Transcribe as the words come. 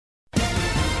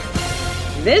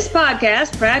This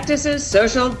podcast practices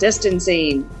social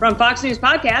distancing. From Fox News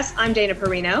Podcasts, I'm Dana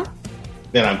Perino.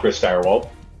 And I'm Chris Stirewalt.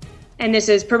 And this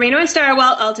is Perino and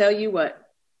Stirewalt. I'll tell you what.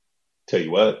 Tell you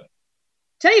what,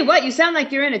 you sound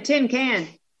like you're in a tin can.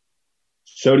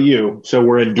 So do you. So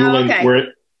we're in dueling. Oh, okay.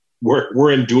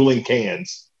 We're in dueling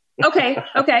cans. Okay.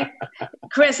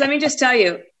 Chris, let me just tell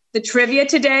you, the trivia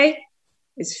today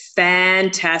is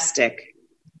fantastic.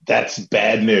 That's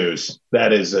bad news.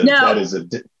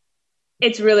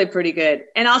 It's really pretty good.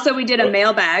 And also we did a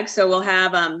mailbag, so we'll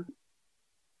have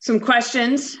some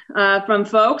questions from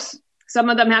folks.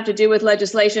 Some of them have to do with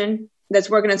legislation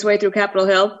that's working its way through Capitol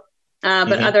Hill,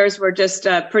 but others were just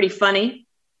pretty funny.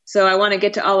 So I want to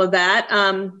get to all of that.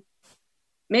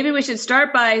 Maybe we should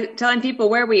start by telling people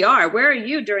where we are. Where are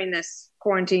you during this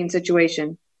quarantine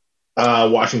situation?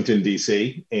 Washington,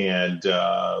 D.C., and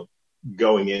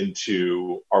going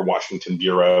into our Washington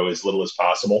bureau as little as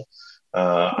possible.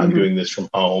 I'm doing this from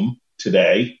home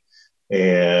today,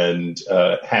 and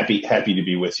happy to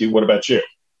be with you. What about you?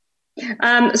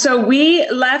 So we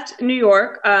left New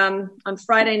York on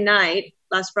Friday night,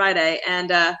 last Friday, and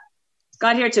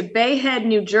got here to Bay Head,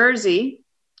 New Jersey,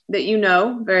 that you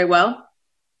know very well.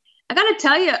 I got to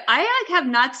tell you, I have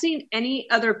not seen any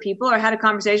other people or had a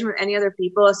conversation with any other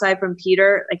people aside from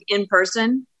Peter, like in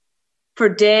person, for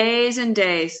days and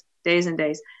days.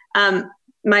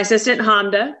 My assistant,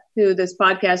 Hamda, who this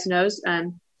podcast knows,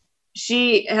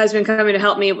 she has been coming to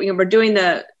help me. We're doing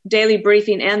the daily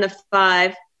briefing and the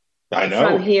 5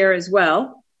 from here as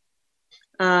well.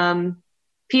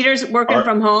 Peter's working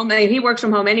from home. I mean, he works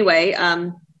from home anyway.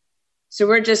 So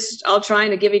we're just all trying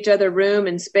to give each other room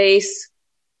and space.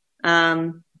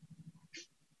 Actually,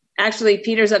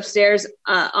 Peter's upstairs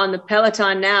on the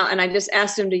Peloton now, and I just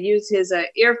asked him to use his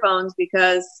earphones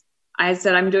because I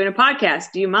said, I'm doing a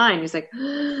podcast. Do you mind? He's like,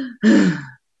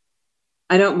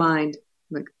 I don't mind.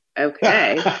 I'm like,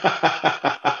 okay.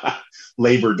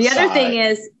 Labored The other thing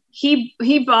is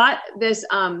he bought this,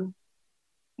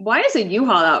 why is a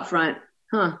U-Haul out front?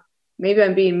 Maybe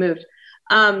I'm being moved.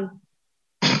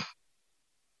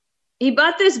 He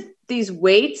bought these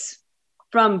weights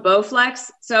from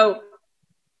Bowflex. So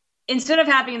instead of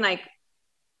having like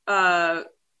an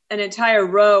entire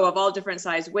row of all different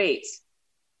size weights,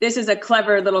 this is a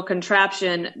clever little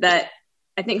contraption that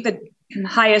I think the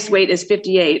highest weight is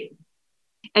 58.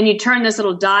 And you turn this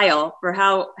little dial for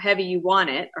how heavy you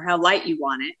want it or how light you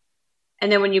want it.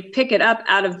 And then when you pick it up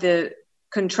out of the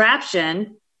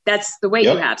contraption, that's the weight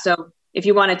you have. So if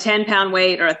you want a 10-pound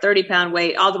weight or a 30-pound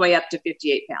weight, all the way up to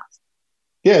 58 pounds.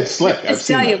 Yeah, it's slick. I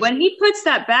tell you, when he puts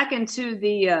that back into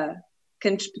the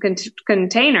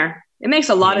container, it makes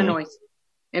a lot of noise.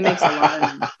 It makes a lot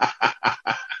of noise.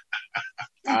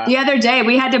 The other day,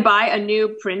 we had to buy a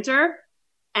new printer,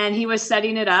 and he was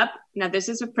setting it up. Now, this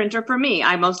is a printer for me.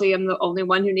 I mostly am the only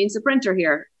one who needs a printer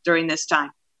here during this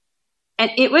time. And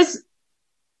he was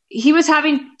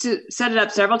having to set it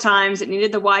up several times. It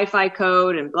needed the Wi-Fi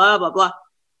code and blah, blah, blah.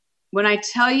 When I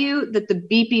tell you that the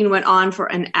beeping went on for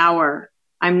an hour,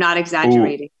 I'm not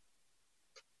exaggerating.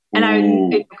 Ooh.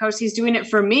 And of course, he's doing it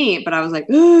for me, but I was like,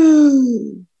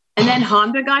 ooh. And then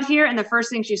Hamda got here, and the first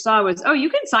thing she saw was, you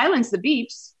can silence the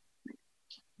beeps.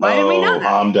 Why did we know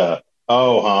that?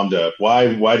 Hamda.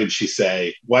 Why did she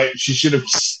say? Why she should have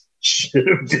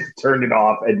turned it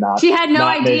off and not. She had no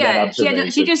idea.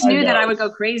 She just knew that I would go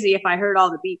crazy if I heard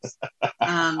all the beeps.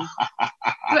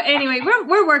 But anyway,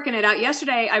 we're working it out.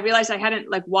 Yesterday, I realized I hadn't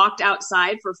walked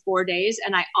outside for 4 days,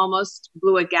 and I almost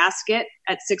blew a gasket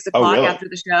at 6 o'clock after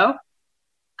the show.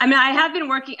 I mean, I've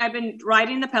been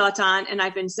riding the Peloton, and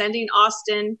I've been sending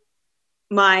Austin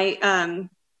my,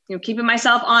 keeping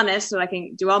myself honest so I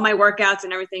can do all my workouts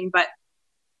and everything. But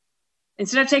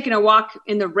instead of taking a walk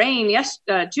in the rain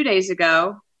 2 days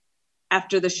ago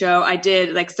after the show, I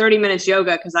did 30 minutes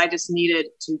yoga because I just needed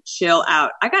to chill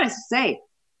out. I got to say,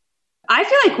 I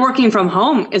feel like working from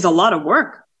home is a lot of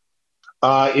work.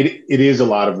 It is a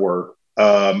lot of work.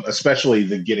 Especially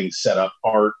the getting set up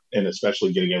part, and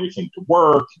especially getting everything to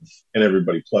work and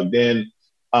everybody plugged in.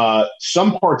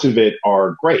 Some parts of it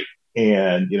are great.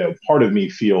 And, part of me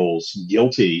feels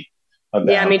guilty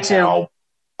about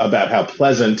how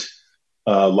pleasant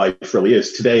life really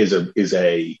is. Today is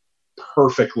a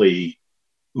perfectly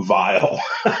vile,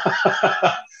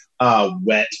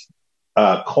 wet,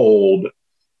 cold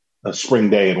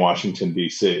spring day in Washington,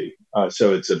 D.C.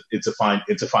 So it's a fine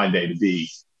day to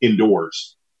be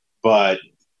indoors, but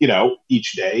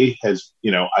each day has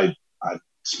I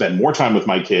spend more time with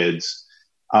my kids.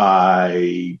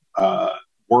 I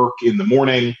work in the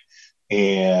morning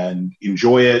and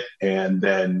enjoy it, and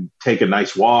then take a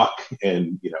nice walk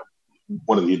and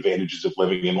one of the advantages of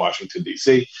living in Washington,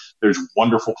 D.C. There's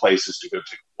wonderful places to go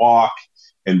take a walk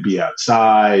and be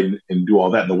outside and do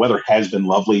all that. And the weather has been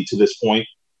lovely to this point.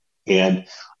 And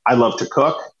I love to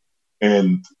cook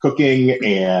and cooking,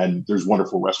 and there's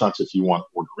wonderful restaurants if you want to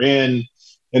order in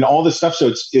and all this stuff.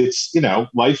 So it's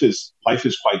life is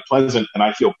quite pleasant, and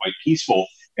I feel quite peaceful,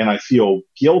 and I feel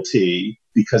guilty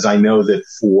because I know that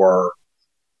for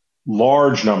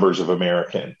large numbers of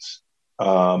Americans,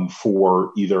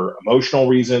 for either emotional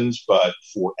reasons, but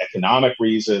for economic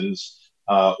reasons,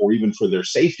 or even for their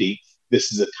safety,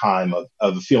 this is a time of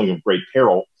a feeling of great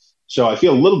peril. So I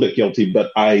feel a little bit guilty,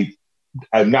 but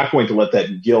I'm not going to let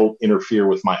that guilt interfere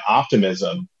with my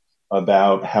optimism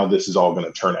about how this is all going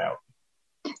to turn out.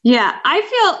 Yeah, I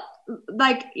feel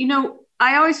like,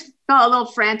 I always felt a little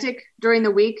frantic during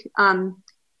the week,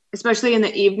 especially in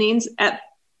the evenings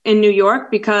in New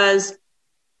York, because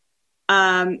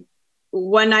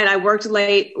one night I worked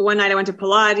late, one night I went to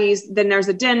Pilates, then there's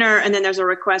a dinner, and then there's a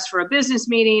request for a business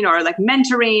meeting or like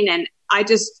mentoring. And I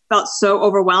just felt so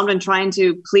overwhelmed and trying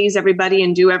to please everybody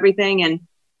and do everything. And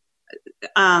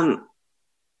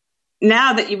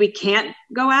now that we can't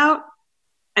go out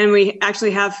and we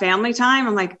actually have family time,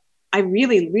 I'm like, I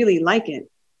really, really like it.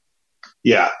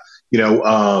 Yeah.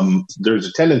 There's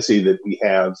a tendency that we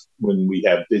have when we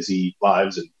have busy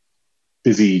lives and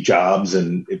busy jobs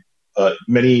and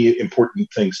many important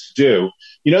things to do.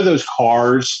 Those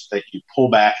cars that you pull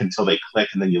back until they click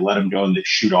and then you let them go and they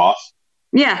shoot off?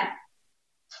 Yeah.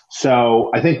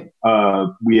 So I think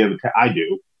I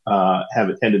do have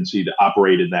a tendency to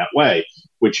operate in that way,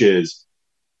 which is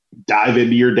dive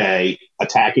into your day,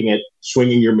 attacking it,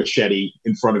 swinging your machete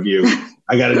in front of you.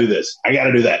 I got to do this. I got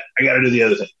to do that. I got to do the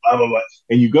other thing, blah, blah, blah.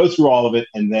 And you go through all of it,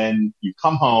 and then you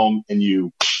come home and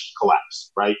you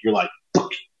collapse, right? You're like,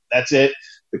 that's it.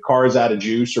 The car is out of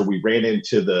juice, or we ran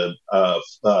into the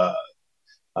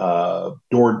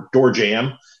door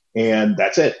jam, and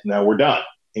that's it. Now we're done.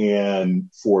 And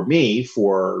for me,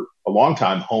 for a long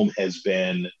time, home has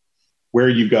been where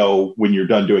you go when you're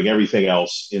done doing everything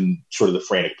else in sort of the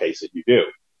frantic pace that you do.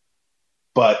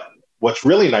 But what's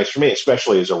really nice for me,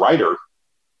 especially as a writer,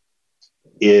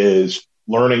 is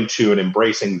learning to and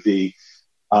embracing the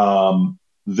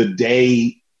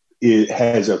day. It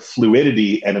has a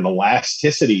fluidity and an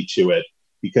elasticity to it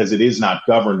because it is not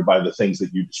governed by the things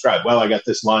that you describe. Well, I got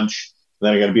this lunch,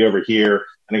 then I got to be over here,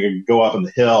 and I got to go up on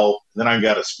the hill, and then I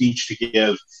got a speech to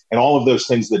give, and all of those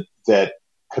things that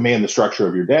command the structure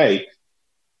of your day.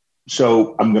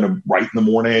 So I'm going to write in the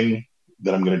morning,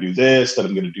 then I'm going to do this, then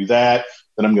I'm going to do that,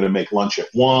 then I'm going to make lunch at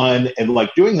 1. And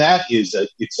like doing that it's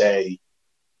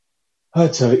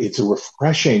a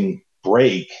refreshing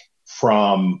break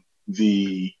from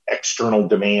the external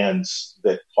demands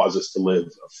that cause us to live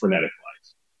a frenetic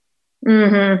life.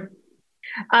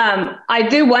 Mm-hmm. I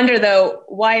do wonder though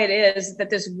why it is that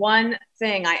this one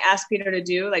thing I asked Peter to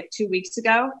do like 2 weeks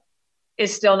ago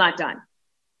is still not done.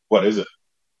 What is it?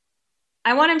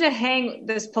 I want him to hang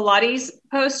this Pilates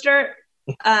poster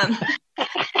that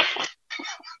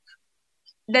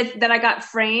I got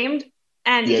framed.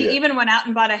 And he even went out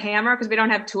and bought a hammer because we don't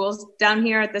have tools down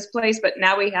here at this place, but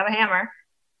now we have a hammer.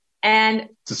 And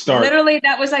literally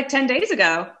that was like 10 days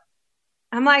ago.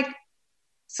 I'm like,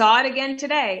 saw it again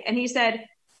today. And he said,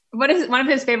 one of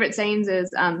his favorite sayings is,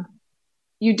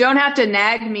 you don't have to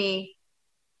nag me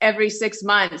every 6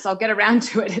 months. I'll get around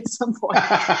to it at some point.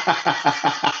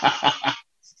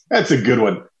 That's a good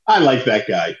one. I like that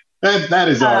guy. That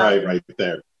is all right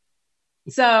there.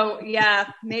 So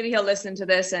yeah, maybe he'll listen to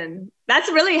this, and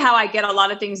that's really how I get a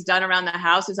lot of things done around the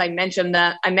house. Is I mention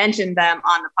them on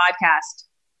the podcast,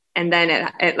 and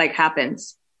then it like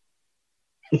happens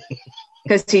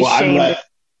because he's shamed.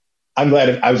 I'm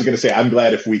glad. I was going to say I'm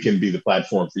glad if we can be the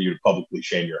platform for you to publicly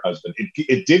shame your husband.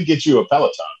 It did get you a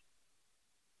Peloton.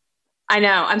 I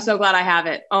know. I'm so glad I have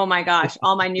it. Oh my gosh,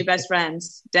 all my new best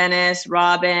friends: Dennis,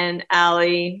 Robin,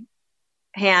 Allie,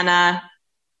 Hannah,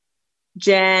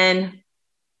 Jen.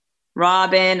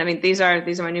 Robin. I mean, these are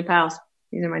my new pals.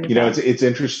 These are my new pals. It's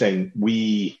interesting.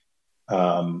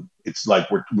 It's like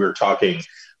we're talking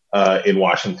in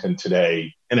Washington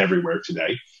today and everywhere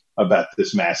today about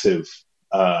this massive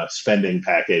spending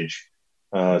package,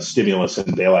 stimulus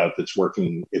and bailout that's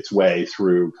working its way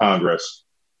through Congress.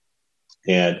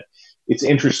 And it's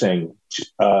interesting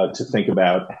to think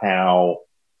about how,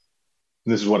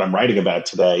 this is what I'm writing about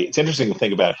today. It's interesting to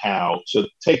think about how, so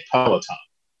take Peloton.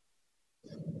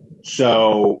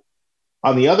 So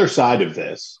on the other side of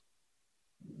this,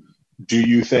 do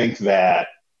you think that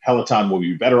Peloton will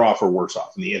be better off or worse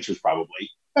off? And the answer is probably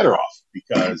better off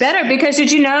because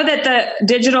did you know that the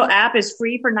digital app is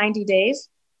free for 90 days?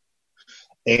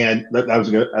 And I was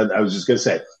just going to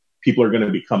say, people are going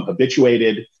to become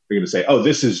habituated. They're going to say, "Oh,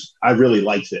 I really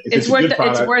liked it. If it's worth it.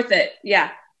 It's worth it."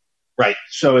 Yeah. Right.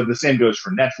 So the same goes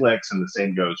for Netflix, and the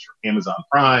same goes for Amazon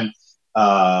Prime,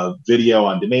 video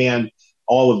on demand,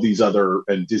 all of these other,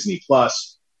 and Disney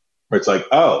Plus, where it's like,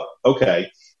 oh,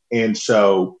 okay. And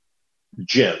so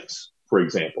gyms, for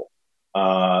example,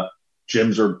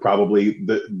 gyms are probably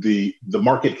the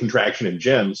market contraction in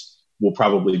gyms will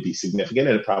probably be significant,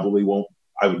 and it probably won't,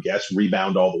 I would guess,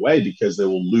 rebound all the way, because they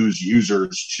will lose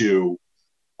users to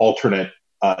alternate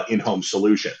in-home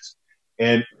solutions.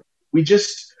 And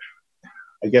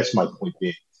I guess my point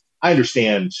being, I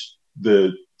understand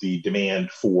the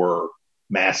demand for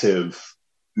massive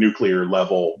nuclear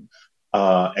level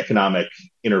economic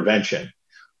intervention.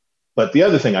 But the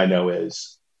other thing I know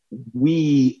is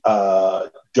we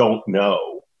don't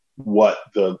know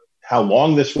how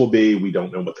long this will be. We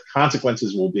don't know what the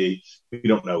consequences will be. We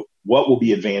don't know what will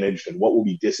be advantaged and what will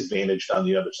be disadvantaged on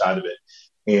the other side of it.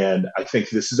 And I think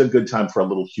this is a good time for a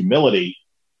little humility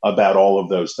about all of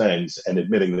those things, and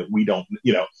admitting that we don't,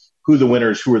 who the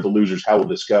winners, who are the losers, how will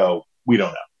this go? We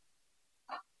don't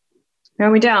know. No,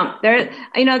 we don't.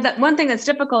 That one thing that's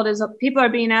difficult is that people are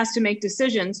being asked to make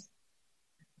decisions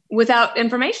without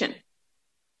information,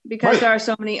 because there are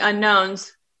so many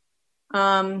unknowns.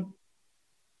 And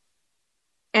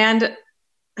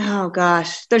oh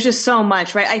gosh, there's just so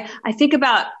much, right? I think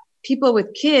about people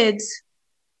with kids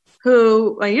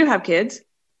you have kids.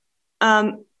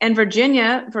 And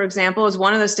Virginia, for example, is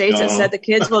one of the states that said the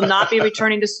kids will not be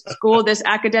returning to school this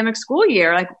academic school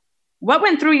year. Like, what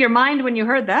went through your mind when you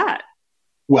heard that?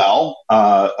 Well,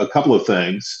 a couple of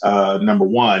things. Number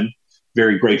one,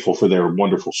 very grateful for their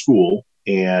wonderful school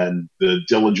and the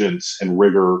diligence and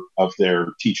rigor of their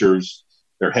teachers,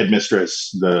 their headmistress,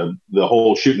 the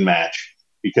whole shooting match,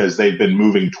 because they've been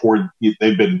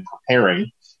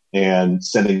preparing and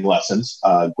sending lessons.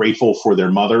 Grateful for their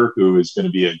mother, who is going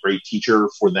to be a great teacher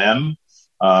for them,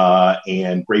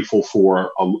 and grateful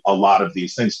for a lot of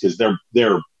these things, because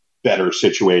they're better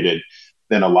situated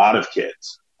than a lot of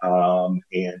kids. And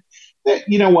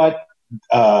you know what?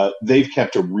 They've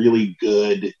kept a really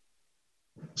good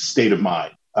state of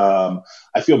mind.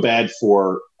 I feel bad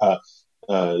for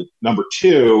number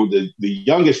two. The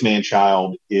youngest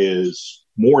man-child is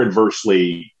more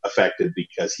adversely affected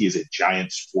because he is a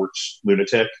giant sports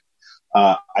lunatic.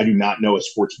 I do not know a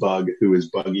sports bug who is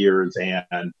buggier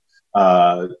than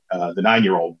the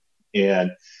 9-year-old.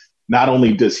 And not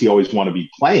only does he always want to be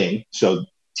playing, so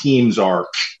teams are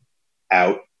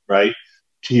out, right?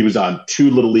 He was on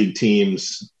 2 little league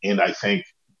teams, and I think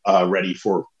ready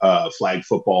for flag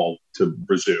football to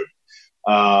resume.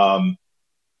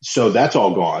 So that's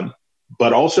all gone.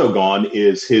 But also gone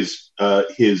is his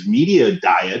media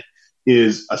diet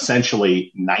is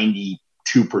essentially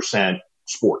 92%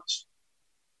 sports,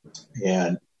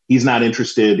 and he's not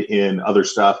interested in other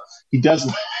stuff. He does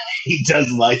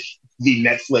like the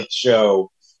Netflix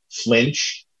show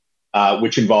Flinch,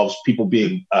 which involves people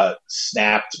being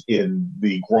snapped in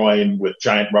the groin with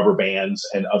giant rubber bands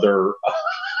and other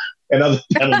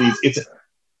penalties.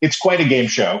 It's quite a game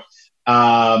show,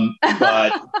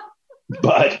 but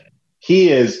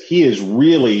he is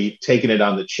really taking it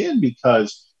on the chin,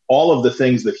 because all of the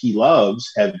things that he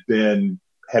loves have been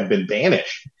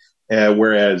banished.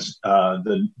 Whereas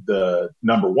the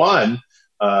number one,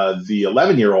 the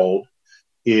 11-year-old,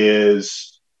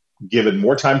 is given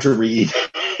more time to read,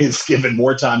 is given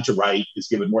more time to write, is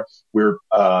given more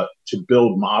to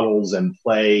build models and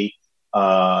play.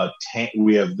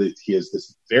 He has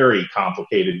this very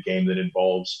complicated game that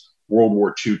involves World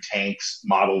War II tanks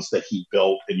models that he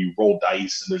built, and you roll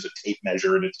dice, and there's a tape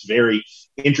measure, and it's very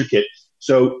intricate.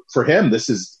 So for him, this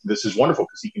is wonderful,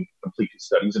 because he can complete his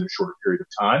studies in a shorter period of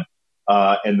time,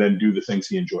 and then do the things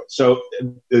he enjoys. So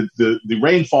the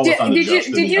rain falleth on the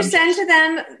just. Did you send to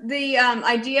them the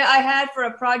idea I had for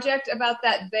a project about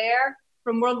that bear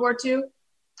from World War II?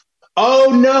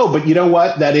 Oh no! But you know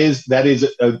what? That is.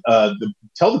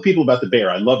 Tell the people about the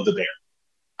bear. I love the bear.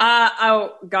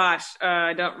 Oh gosh,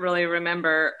 I don't really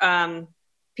remember.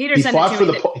 Peter sent it to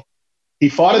me. He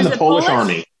fought in the Polish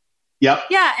army. Yep.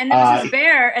 Yeah, and there was this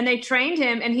bear, and they trained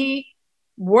him, and he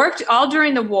worked all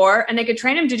during the war, and they could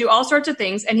train him to do all sorts of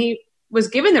things, and he was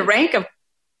given the rank of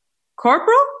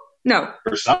corporal? No.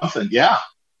 Or something, yeah.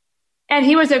 And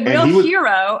he was a real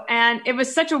hero, and it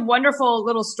was such a wonderful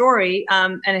little story,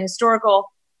 and a historical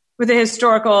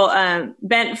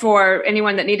bent for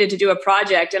anyone that needed to do a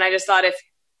project. And I just thought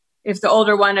if the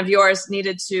older one of yours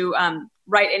needed to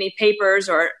write any papers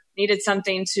or needed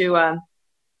something to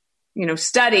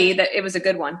study, that it was a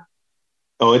good one.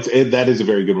 Oh, that is a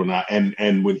very good one.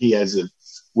 And when he has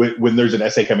when there's an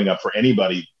essay coming up for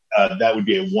anybody, that would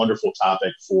be a wonderful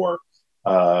topic for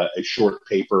a short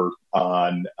paper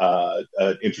on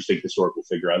an interesting historical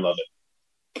figure. I love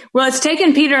it. Well, it's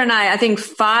taken Peter and I think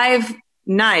 5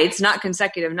 nights, not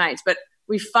consecutive nights, but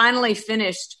we finally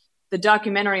finished the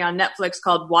documentary on Netflix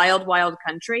called Wild Wild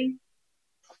Country.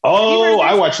 Oh,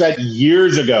 I watched that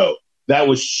years ago. That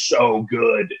was so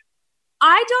good.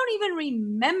 I don't even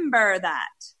remember that.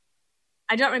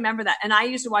 I don't remember that. And I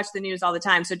used to watch the news all the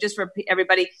time. So just for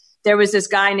everybody, there was this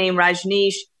guy named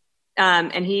Rajneesh,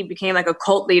 and he became like a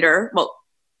cult leader. Well,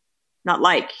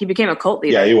 he became a cult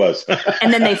leader. Yeah, he was.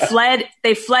 And then they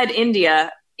fled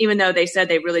India, even though they said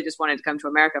they really just wanted to come to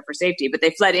America for safety. But they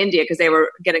fled India because they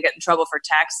were going to get in trouble for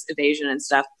tax evasion and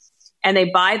stuff. And they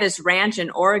buy this ranch in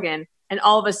Oregon. And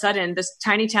all of a sudden, this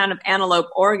tiny town of Antelope,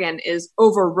 Oregon is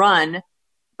overrun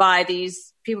by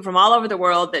these people from all over the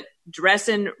world that dress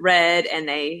in red, and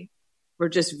they were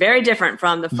just very different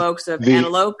from the folks of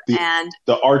Antelope. And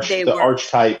the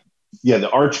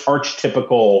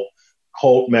archetypical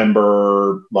cult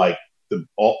member, like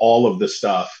all of the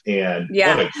stuff. And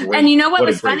and you know what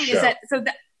was funny is that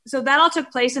so that all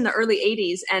took place in the early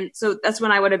 80s, and so that's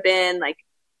when I would have been like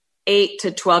 8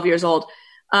 to 12 years old.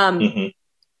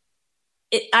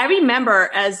 I remember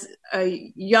as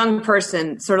a young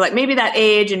person, sort of like maybe that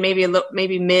age and maybe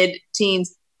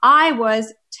mid-teens, I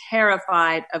was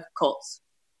terrified of cults.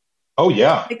 Oh,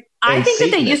 yeah. I think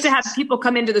that they used to have people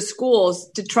come into the schools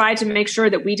to try to make sure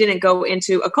that we didn't go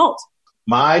into a cult.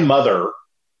 My mother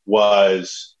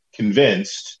was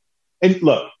convinced, and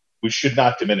look, we should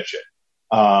not diminish it.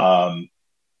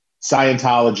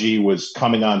 Scientology was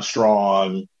coming on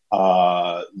strong.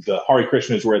 The Hare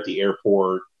Krishnas were at the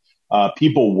airport.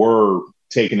 People were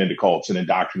taken into cults and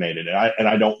indoctrinated. And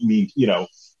I don't mean,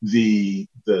 the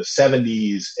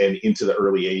 70s and into the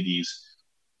early 80s,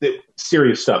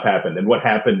 serious stuff happened. And what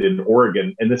happened in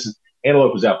Oregon, and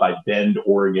Antelope was out by Bend,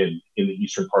 Oregon, in the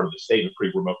eastern part of the state, in a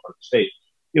pretty remote part of the state.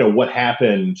 What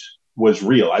happened was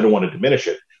real. I don't want to diminish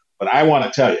it, but I want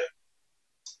to tell you,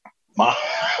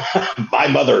 my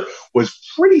mother was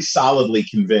pretty solidly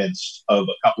convinced of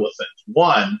a couple of things.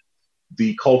 One,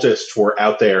 the cultists were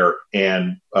out there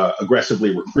and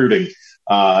aggressively recruiting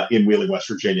in Wheeling, West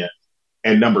Virginia.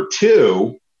 And number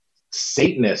 2,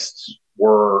 Satanists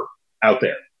were out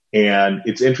there. And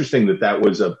it's interesting that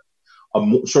was a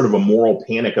sort of a moral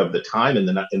panic of the time in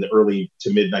the early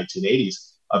to mid 1980s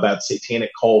about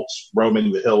satanic cults roaming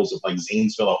the hills of like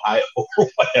Zanesville, Ohio, or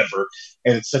whatever.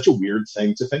 And it's such a weird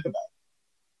thing to think about.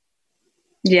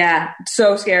 Yeah,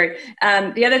 so scary.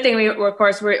 The other thing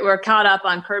we're caught up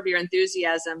on Curb Your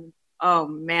Enthusiasm. Oh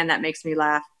man, that makes me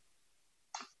laugh.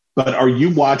 But are you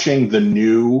watching the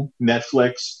new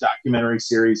Netflix documentary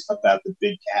series about the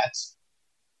big cats?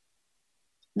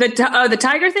 The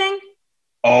tiger thing?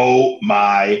 Oh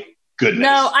my goodness!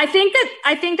 No, I think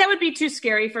that would be too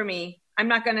scary for me. I'm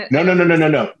not gonna.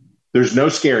 No. There's no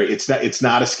scary. It's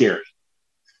not a scary.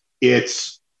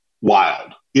 It's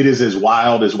wild. It is as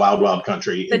wild as Wild Wild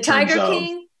Country. The Tiger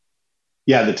King?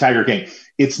 Yeah, the Tiger King.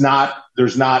 It's not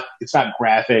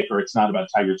graphic, or it's not about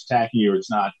tigers attacking you, or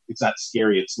it's not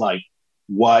scary. It's like,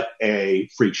 what a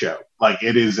freak show. Like,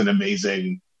 it is an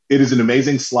amazing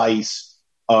slice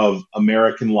of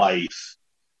American life.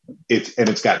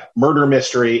 It's got murder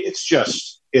mystery. It's a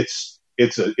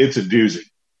doozy.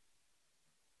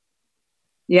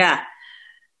 Yeah.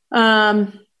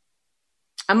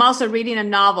 I'm also reading a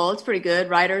novel. It's pretty good.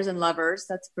 Writers and Lovers.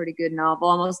 That's a pretty good novel.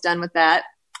 Almost done with that.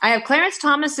 I have Clarence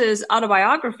Thomas's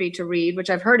autobiography to read, which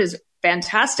I've heard is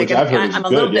fantastic. I'm a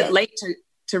little bit late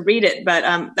to read it,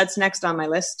 but that's next on my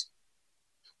list.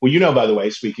 Well, by the way,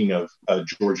 speaking of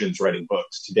Georgians writing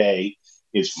books, today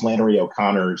is Flannery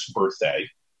O'Connor's birthday.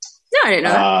 No, I didn't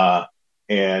know that.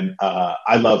 And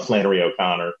I love Flannery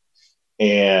O'Connor.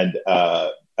 And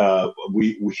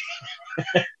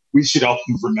we should all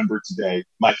remember today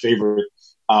my favorite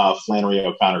Flannery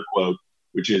O'Connor quote,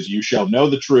 which is, "You shall know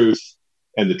the truth,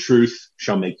 and the truth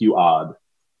shall make you odd."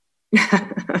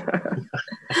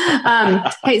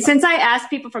 Hey, since I asked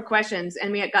people for questions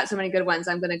and we got so many good ones,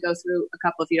 I'm going to go through a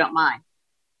couple if you don't mind.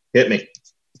 Hit me.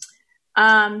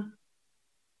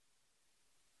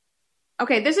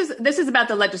 Okay, this is about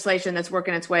the legislation that's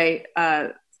working its way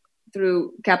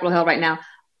through Capitol Hill right now.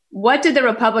 What did the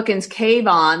Republicans cave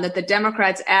on that the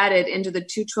Democrats added into the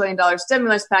 $2 trillion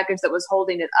stimulus package that was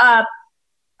holding it up?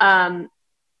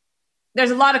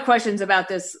 There's a lot of questions about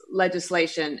this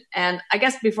legislation. And I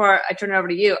guess before I turn it over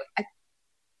to you,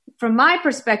 from my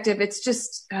perspective, it's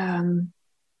just,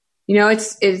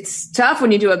 it's tough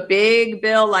when you do a big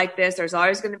bill like this. There's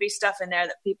always going to be stuff in there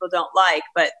that people don't like,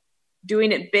 but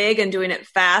doing it big and doing it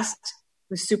fast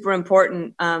was super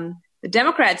important. The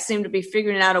Democrats seem to be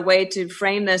figuring out a way to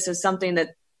frame this as something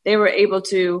that they were able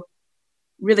to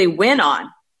really win on,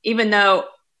 even though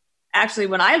actually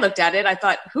when I looked at it, I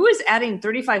thought, who is adding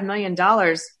 $35 million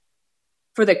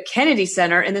for the Kennedy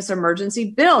Center in this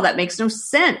emergency bill? That makes no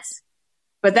sense.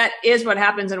 But that is what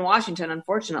happens in Washington,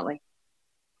 unfortunately.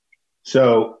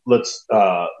 So let's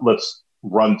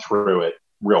run through it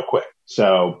real quick.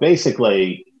 So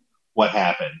basically what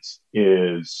happens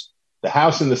is the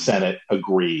House and the Senate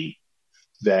agree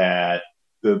that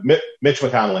Mitch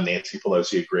McConnell and Nancy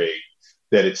Pelosi agree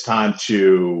that it's time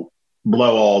to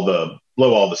blow all the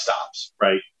stops,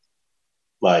 right?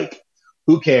 Like,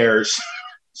 who cares?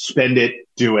 Spend it,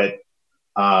 do it.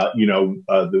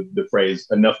 The phrase,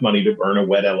 enough money to burn a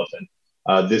wet elephant.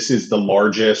 This is the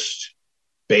largest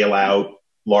bailout,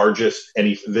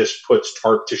 this puts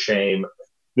TARP to shame.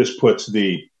 This puts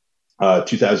the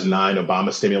 2009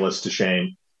 Obama stimulus to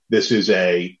shame. This is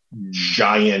a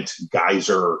giant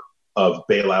geyser of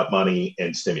bailout money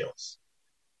and stimulus.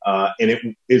 And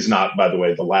it is not, by the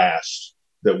way, the last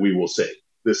that we will see.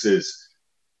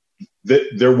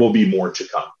 There will be more to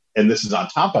come. And this is on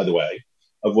top, by the way,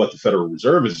 of what the Federal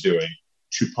Reserve is doing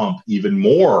to pump even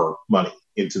more money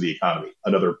into the economy,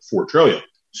 another $4 trillion.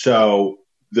 So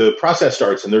the process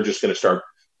starts, and they're just going to start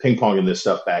ping-ponging this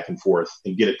stuff back and forth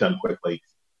and get it done quickly,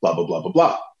 blah, blah, blah, blah,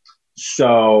 blah.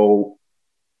 So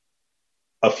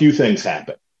a few things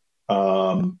happen.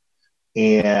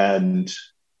 And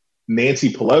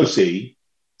Nancy Pelosi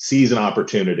sees an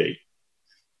opportunity,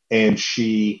 and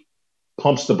she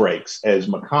pumps the brakes. As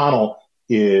McConnell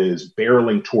is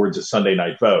barreling towards a Sunday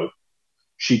night vote,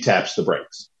 she taps the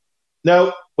brakes.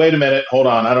 No, wait a minute. Hold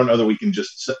on. I don't know that we can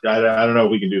I don't know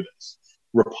if we can do this.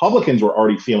 Republicans were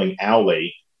already feeling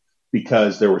owly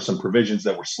because there were some provisions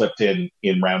that were slipped in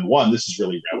round one. This is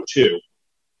really round two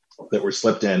that were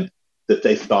slipped in that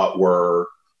they thought were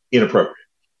inappropriate.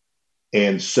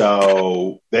 And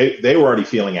so they were already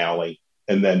feeling owly.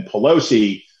 And then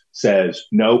Pelosi says,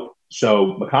 nope.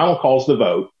 So McConnell calls the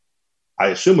vote, I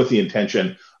assume with the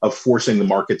intention of forcing the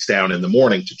markets down in the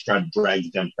morning to try to drag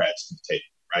the Democrats to the table,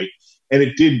 right? And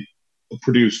it did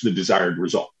produce the desired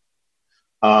result.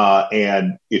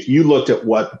 And if you looked at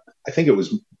what, I think it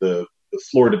was the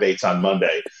floor debates on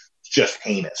Monday, just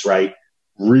heinous, right?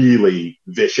 Really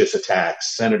vicious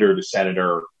attacks, senator to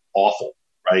senator, awful,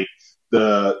 right?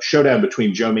 The showdown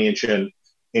between Joe Manchin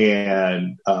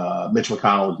and Mitch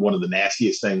McConnell is one of the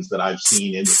nastiest things that I've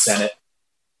seen in the Senate.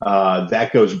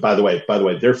 That goes, by the way,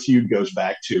 their feud goes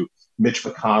back to Mitch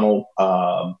McConnell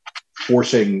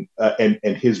forcing and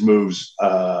his moves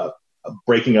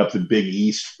breaking up the Big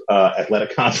East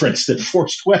athletic conference that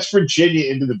forced West Virginia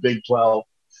into the Big 12.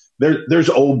 There's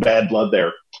old bad blood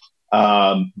there,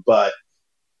 but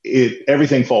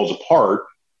everything falls apart.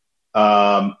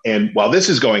 And while this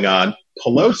is going on,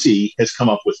 Pelosi has come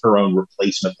up with her own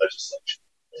replacement legislation.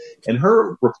 And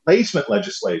her replacement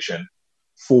legislation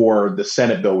for the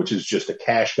Senate bill, which is just a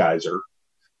cash geyser,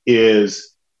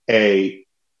 is a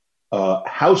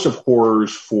house of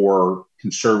horrors for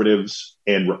conservatives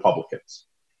and Republicans.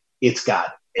 It's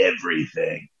got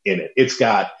everything in it. It's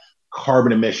got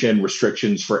carbon emission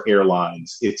restrictions for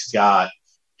airlines. It's got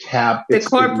corporate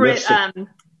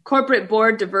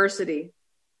board diversity.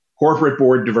 Corporate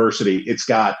board diversity. It's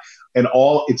got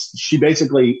she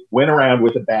basically went around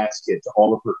with a basket to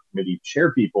all of her committee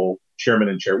chairmen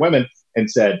and chairwomen,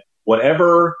 and said,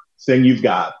 whatever thing you've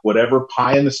got, whatever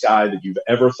pie in the sky that you've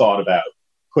ever thought about,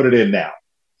 put it in now.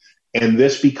 And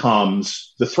this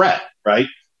becomes the threat, right?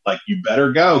 Like, you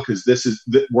better go, because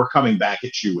we're coming back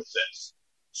at you with this.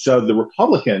 So the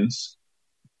Republicans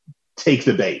take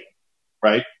the bait,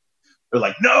 right? They're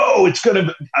like, no, it's going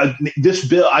to this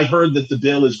bill. I heard that the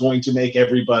bill is going to make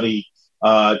everybody,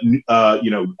 get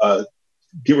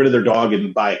rid of their dog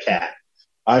and buy a cat.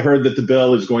 I heard that the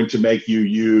bill is going to make you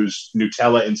use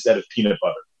Nutella instead of peanut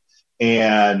butter.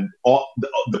 And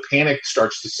the panic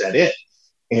starts to set in.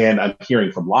 And I'm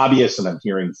hearing from lobbyists, and I'm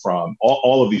hearing from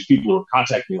all of these people who are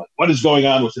contacting me like, what is going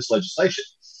on with this legislation?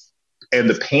 And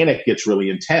the panic gets really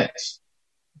intense.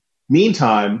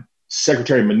 Meantime,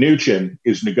 Secretary Mnuchin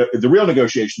the real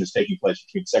negotiation is taking place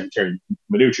between Secretary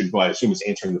Mnuchin, who I assume is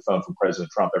answering the phone from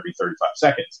President Trump every 35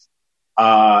 seconds,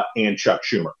 and Chuck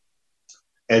Schumer,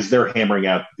 as they're hammering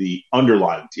out the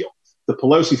underlying deal. The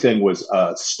Pelosi thing was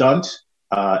a stunt,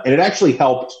 and it actually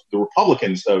helped the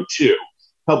Republicans, though, too,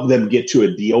 helped them get to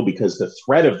a deal, because the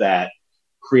threat of that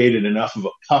created enough of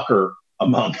a pucker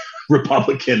among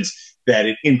Republicans that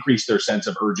it increased their sense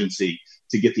of urgency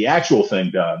to get the actual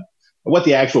thing done. And what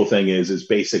the actual thing is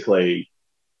basically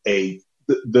the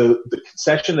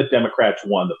concession that Democrats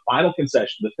won, the final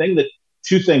concession, the thing that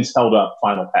two things held up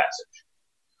final passage.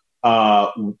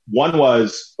 One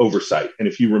was oversight. And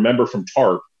if you remember from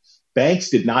TARP, banks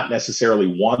did not necessarily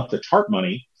want the TARP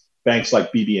money. Banks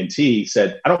like BB&T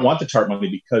said, I don't want the TARP money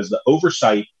because the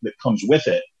oversight that comes with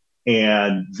it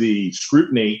and the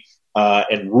scrutiny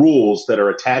and rules that are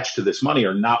attached to this money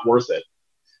are not worth it.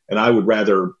 And I would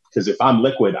rather, because if I'm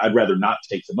liquid, I'd rather not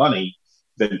take the money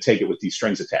than take it with these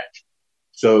strings attached.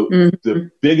 So the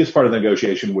biggest part of the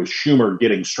negotiation was Schumer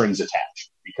getting strings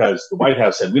attached, because the White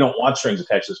House said, we don't want strings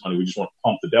attached to this money. We just want to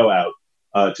pump the dough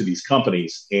out to these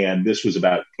companies. And this was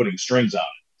about putting strings on it.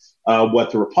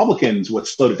 What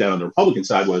slowed it down on the Republican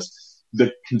side was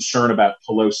the concern about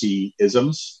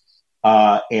Pelosi-isms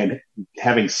and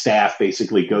having staff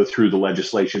basically go through the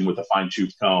legislation with a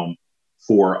fine-tooth comb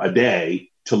for a day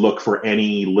to look for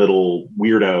any little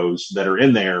weirdos that are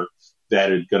in there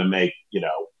that are going to make,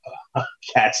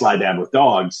 cats lie down with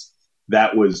dogs.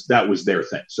 That was their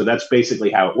thing. So that's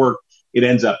basically how it worked. It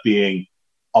ends up being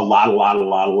a lot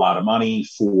of money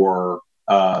for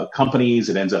companies.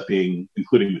 It ends up being,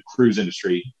 including the cruise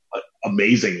industry,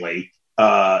 amazingly,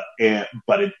 but a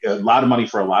lot of money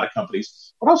for a lot of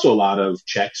companies, but also a lot of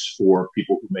checks for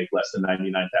people who make less than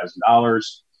 $99,000.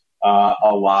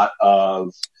 A lot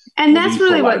of, and that's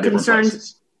really what concerns.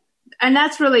 Places. And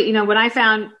that's really, when I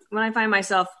find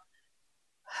myself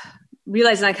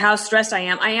realizing like how stressed I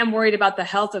am worried about the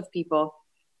health of people.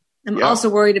 I'm also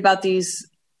worried about these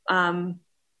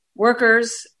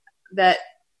workers that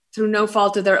through no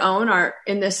fault of their own are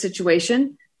in this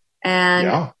situation.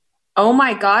 And oh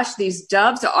my gosh, these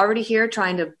doves are already here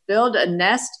trying to build a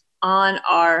nest on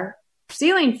our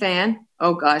ceiling fan.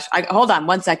 Oh gosh. Hold on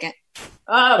 1 second.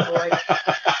 Oh boy.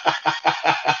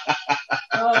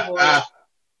 Oh boy.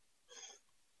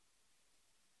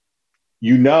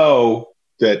 You know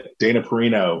that Dana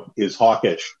Perino is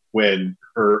hawkish when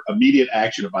her immediate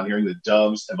action upon hearing the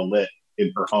doves have a lit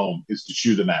in her home is to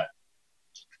shoo them out.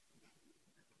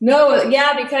 No,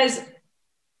 yeah, because,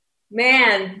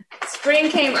 man, spring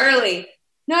came early.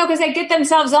 No, because they get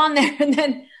themselves on there, and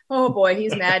then, oh boy,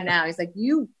 he's mad now. He's like,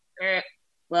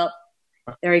 well,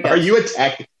 there he goes.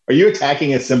 Are you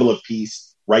attacking a symbol of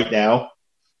peace right now?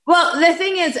 Well, the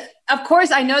thing is, of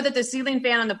course, I know that the ceiling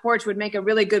fan on the porch would make a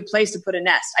really good place to put a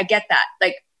nest. I get that.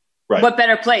 Like, right. What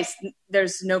better place?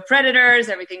 There's no predators.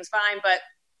 Everything's fine. But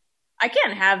I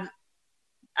can't have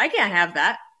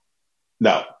that.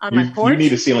 No. On my porch? You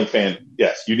need a ceiling fan.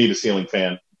 Yes, you need a ceiling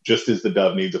fan, just as the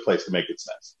dove needs a place to make its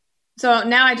nest. So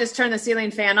now I just turned the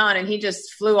ceiling fan on, and he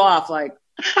just flew off, like,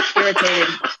 irritated.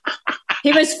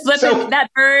 He was flipping.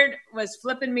 That bird was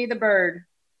flipping me the bird.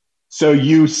 So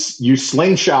you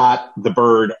slingshot the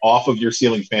bird off of your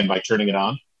ceiling fan by turning it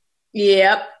on?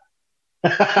 Yep.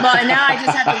 Well, and now I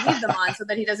just have to leave them on so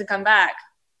that he doesn't come back.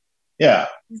 Yeah.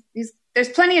 There's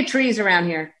plenty of trees around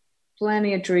here.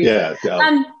 Plenty of trees. Yeah.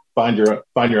 Find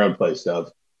your own place,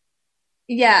 Dove.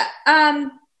 Yeah.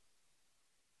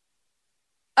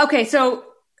 Okay. So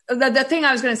the thing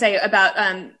I was going to say about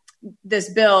this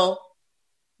bill,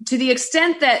 to the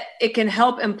extent that it can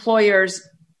help employers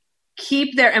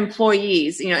keep their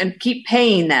employees, and keep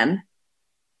paying them.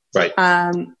 Right.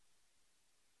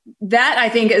 That I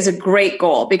think is a great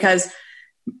goal, because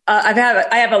I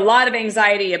have a lot of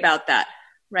anxiety about that.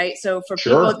 Right. So for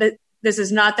people that this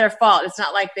is not their fault. It's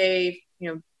not like they,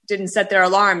 didn't set their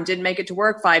alarm, didn't make it to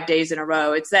work 5 days in a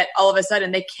row. It's that all of a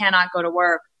sudden they cannot go to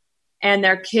work, and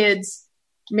their kids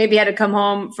maybe had to come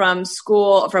home from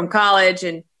school, from college,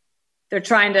 and they're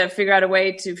trying to figure out a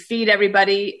way to feed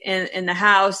everybody in the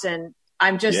house. And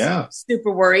I'm just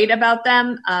super worried about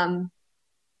them.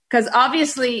 Because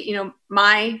obviously,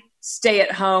 my stay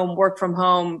at home, work from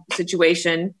home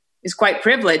situation is quite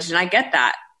privileged. And I get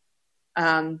that.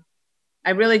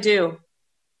 I really do.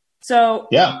 So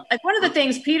like one of the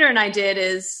things Peter and I did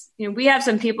is, we have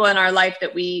some people in our life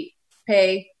that we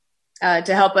pay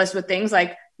to help us with things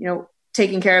like,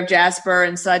 taking care of Jasper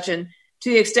and such. And to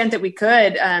the extent that we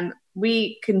could,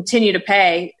 we continue to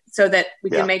pay so that we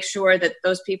can make sure that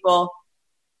those people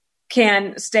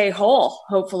can stay whole,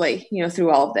 hopefully,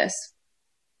 through all of this.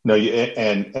 No,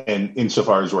 and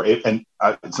insofar as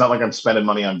it's not like I'm spending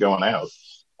money on going out.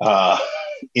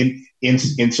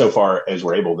 Insofar as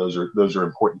we're able, those are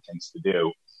important things to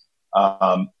do.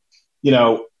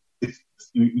 If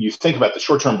you think about the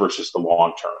short term versus the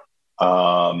long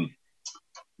term.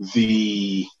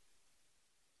 The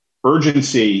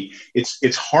urgency,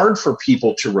 it's hard for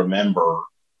people to remember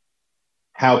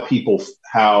how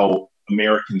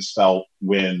Americans felt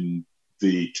when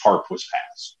the TARP was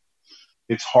passed.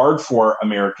 It's hard for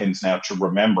Americans now to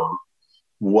remember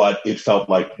what it felt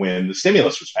like when the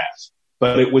stimulus was passed.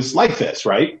 But it was like this,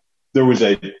 right? there was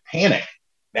a panic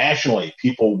nationally.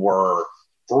 People were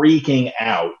freaking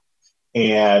out,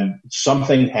 and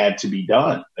something had to be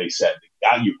done. They said,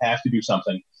 God, you have to do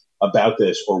something about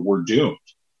this or we're doomed.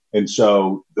 And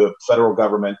so the federal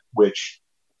government, which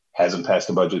hasn't passed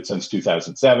a budget since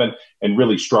 2007 and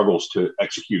really struggles to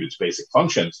execute its basic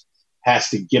functions, has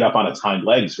to get up on its hind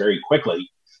legs very quickly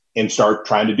and start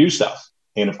trying to do stuff.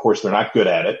 And of course, they're not good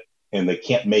at it, and they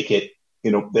can't make it.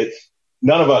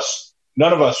 None of us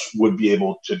would be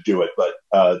able to do it, but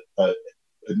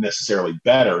necessarily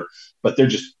better. But they're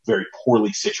just very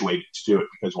poorly situated to do it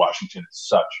because Washington is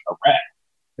such a wreck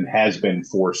and has been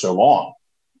for so long.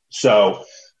 So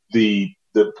the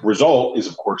result is,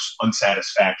 of course,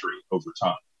 unsatisfactory over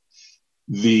time.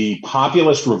 The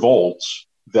populist revolts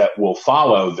that will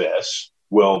follow this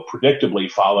will predictably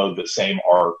follow the same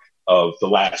arc of the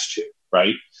last two,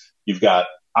 right? You've got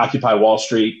Occupy Wall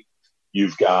Street.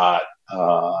 You've got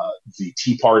the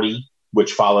Tea Party,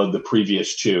 which followed the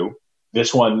previous two.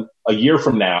 This one, a year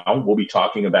from now, we'll be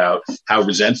talking about how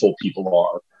resentful people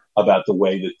are about the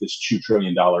way that this $2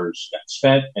 trillion got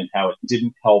spent and how it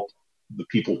didn't help the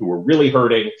people who were really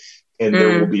hurting. And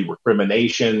there will be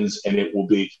recriminations, and it will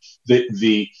be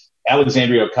the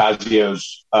Alexandria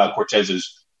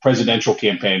Ocasio-Cortez's presidential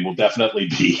campaign will definitely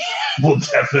be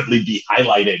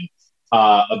highlighting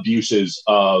abuses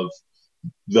of,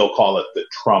 they'll call it the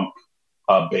Trump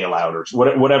bailout or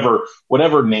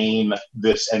whatever name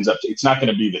this ends up to. It's not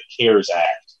going to be the CARES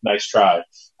Act. Nice try.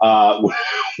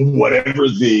 Whatever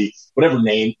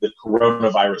name, the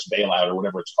coronavirus bailout or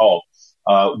whatever it's called,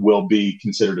 will be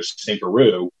considered a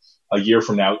stinkeroo a year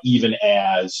from now, even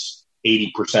as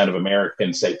 80% of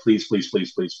Americans say, please, please,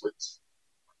 please, please, please.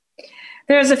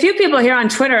 There's a few people here on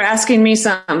Twitter asking me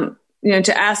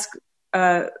to ask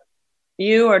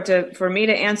you or for me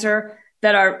to answer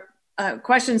that are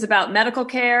questions about medical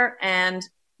care, and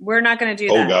we're not going to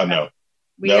do that. Oh God, no.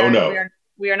 We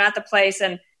are not the place.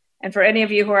 And for any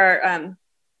of you who are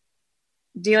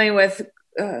dealing with,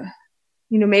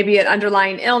 maybe an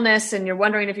underlying illness and you're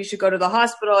wondering if you should go to the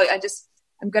hospital,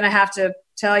 I'm going to have to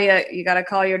tell you, you got to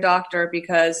call your doctor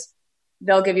because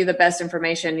they'll give you the best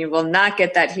information. You will not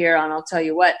get that here on I'll Tell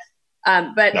You What.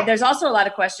 But no. There's also a lot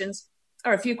of questions,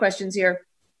 or a few questions here,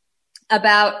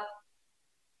 about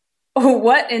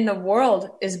what in the world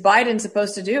is Biden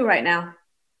supposed to do right now?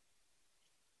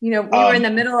 We were in the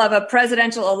middle of a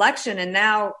presidential election, and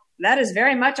now that is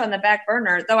very much on the back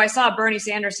burner. Though I saw Bernie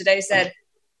Sanders today said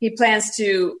he plans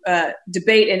to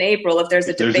debate in April if there's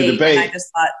a debate. And I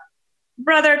just thought,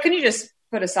 brother, can you just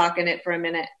put a sock in it for a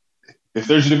minute? If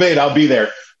there's a debate, I'll be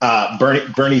there.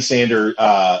 Bernie Sanders,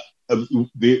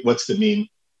 what's the meme?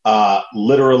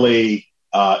 Literally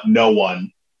no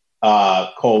one,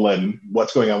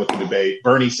 what's going on with the debate?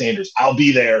 Bernie Sanders, I'll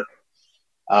be there.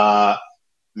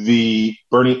 The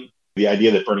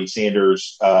idea that Bernie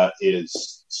Sanders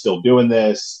is still doing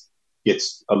this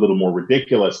gets a little more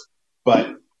ridiculous,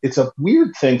 but it's a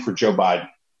weird thing for Joe Biden.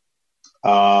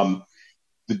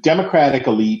 The Democratic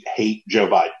elite hate Joe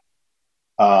Biden.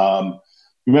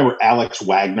 Remember Alex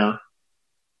Wagner?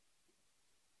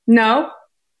 No.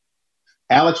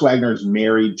 Alex Wagner is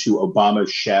married to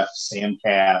Obama's chef, Sam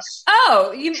Cass.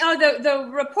 Oh, the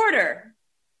reporter.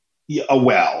 Yeah,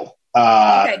 well.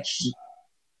 Okay.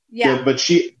 Yeah, but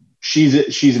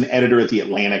she's an editor at the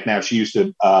Atlantic now. She used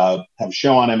to have a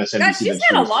show on MSNBC. God, she's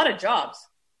had a lot of jobs.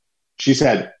 She's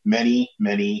had many,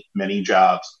 many, many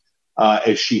jobs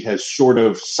as she has sort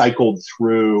of cycled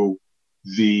through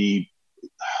the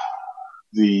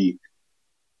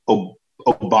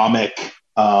Obamic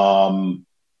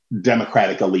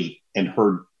Democratic elite. And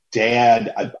her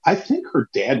dad, I think her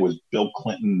dad was Bill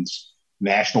Clinton's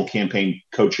national campaign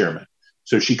co-chairman.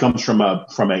 So she comes from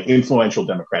an influential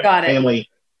Democratic family.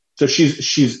 So she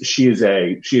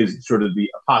is sort of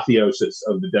the apotheosis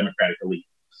of the Democratic elite.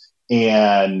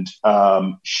 And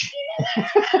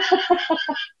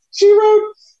she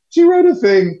wrote a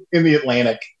thing in the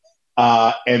Atlantic,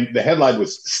 and the headline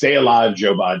was "Stay Alive,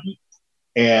 Joe Biden,"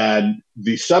 and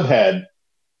the subhead,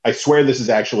 I swear this is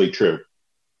actually true.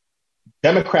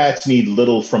 Democrats need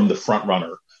little from the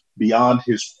frontrunner beyond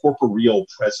his corporeal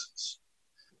presence.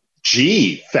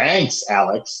 Gee, thanks,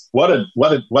 Alex.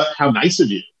 How nice of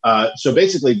you. So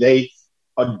basically, they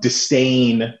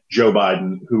disdain Joe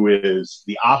Biden, who is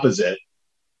the opposite.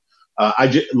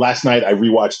 Last night I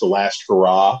rewatched The Last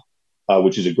Hurrah,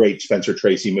 which is a great Spencer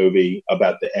Tracy movie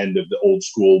about the end of the old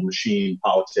school machine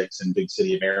politics in big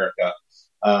city America,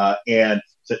 and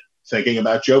thinking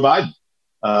about Joe Biden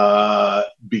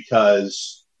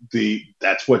because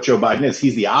that's what Joe Biden is.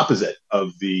 He's the opposite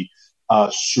of the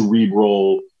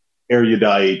cerebral,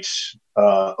 erudite,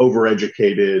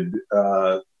 overeducated,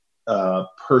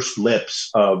 pursed lips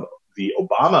of the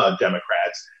Obama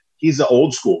Democrats. He's the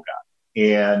old school guy,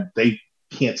 and they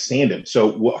can't stand him.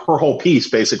 So her whole piece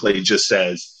basically just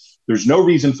says there's no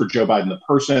reason for Joe Biden the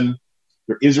person.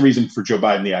 There is a reason for Joe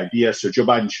Biden the idea. So Joe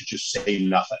Biden should just say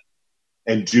nothing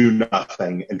and do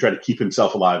nothing and try to keep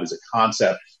himself alive as a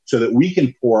concept so that we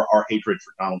can pour our hatred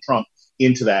for Donald Trump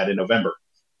into that in November.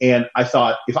 And I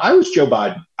thought, if I was Joe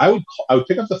Biden, I would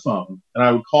pick up the phone and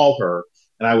I would call her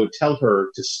and I would tell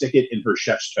her to stick it in her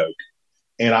chef's toque.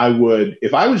 And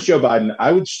if I was Joe Biden,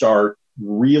 I would start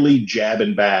really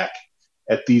jabbing back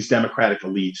at these Democratic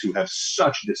elites who have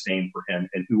such disdain for him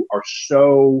and who are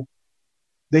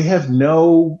they have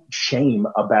no shame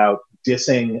about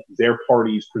dissing their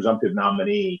party's presumptive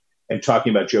nominee and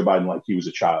talking about Joe Biden like he was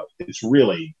a child. It's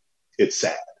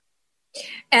sad.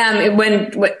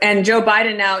 And Joe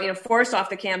Biden now, forced off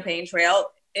the campaign trail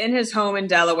in his home in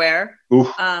Delaware.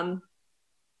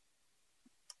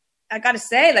 I got to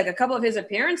say, like a couple of his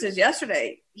appearances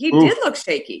yesterday, he did look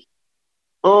shaky.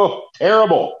 Oh,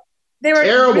 terrible. They were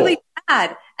really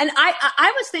bad. And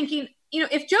I was thinking,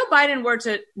 if Joe Biden were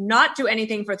to not do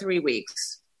anything for 3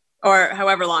 weeks or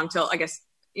however long till, I guess,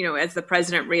 as the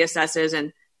president reassesses,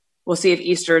 and we'll see if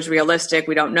Easter is realistic.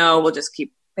 We don't know. We'll just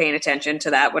keep paying attention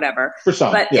to that, whatever. For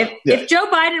some, but if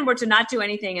Joe Biden were to not do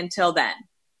anything until then,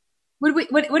 would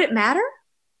it matter?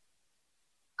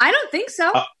 I don't think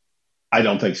so. I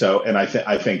don't think so. And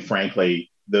I think frankly,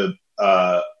 in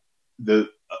a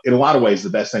lot of ways, the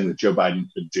best thing that Joe Biden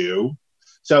could do.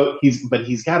 So he's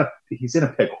in a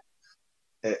pickle.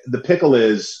 The pickle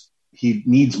is he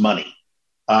needs money.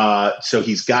 So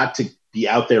he's got to be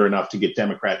out there enough to get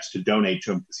Democrats to donate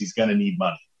to him because he's going to need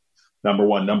money. Number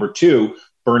one. Number two,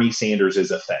 Bernie Sanders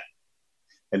is a thing.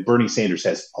 And Bernie Sanders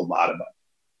has a lot of money.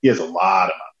 He has a lot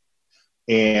of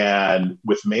money. And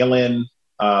with mail-in,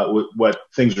 with what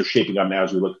things are shaping up now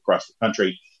as we look across the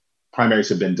country, primaries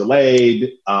have been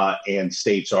delayed and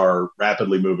states are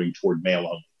rapidly moving toward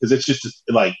mail-only. Because it's just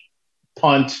like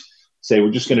punt, say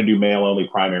we're just going to do mail-only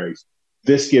primaries.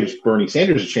 This gives Bernie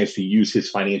Sanders a chance to use his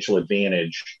financial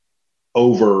advantage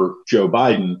over Joe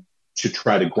Biden to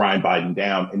try to grind Biden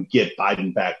down and get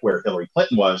Biden back where Hillary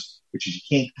Clinton was, which is you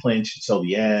can't clinch until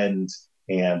the end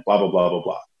and blah, blah, blah, blah,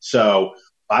 blah. So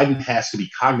Biden has to be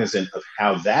cognizant of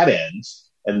how that ends.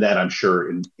 And that I'm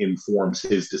sure informs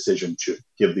his decision to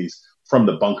give these from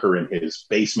the bunker in his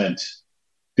basement.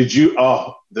 He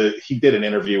did an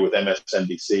interview with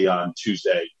MSNBC on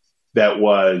Tuesday that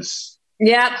was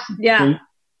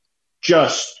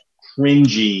just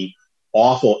cringy,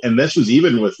 awful. And this was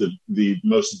even with the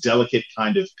most delicate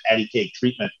kind of patty cake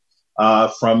treatment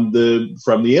from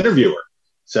the interviewer.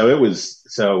 So he's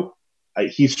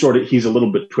a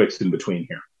little bit twixt in between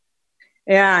here.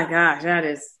 Yeah, gosh, that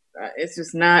is it's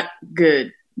just not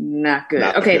good. Not good.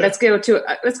 Okay, let's go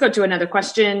to another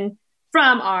question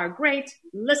from our great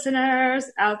listeners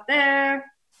out there.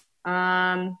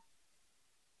 Someone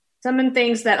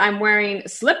thinks that I'm wearing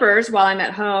slippers while I'm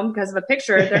at home because of a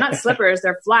picture. They're not slippers,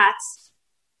 they're flats,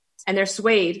 and they're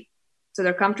suede, so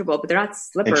they're comfortable, but they're not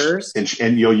slippers.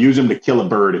 And you'll use them to kill a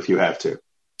bird if you have to.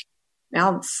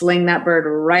 I'll sling that bird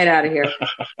right out of here.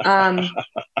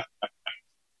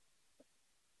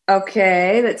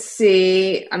 Okay, let's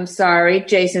see. I'm sorry,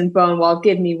 Jason Bonewall.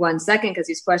 Give me 1 second because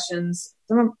these questions.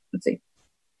 Let's see.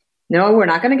 No, we're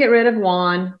not going to get rid of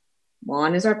Juan.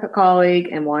 Juan is our colleague,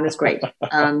 and Juan is great.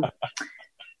 Somebody's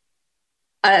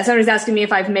asking me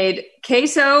if I've made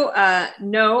queso.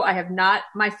 No, I have not.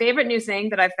 My favorite new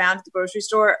thing that I found at the grocery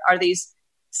store are these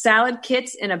salad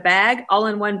kits in a bag, all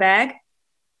in one bag.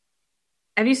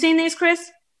 Have you seen these,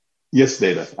 Chris? Yes,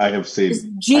 Dana, I have seen. It's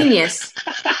genius.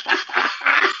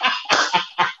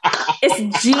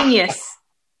 It's genius.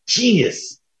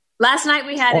 Genius. Last night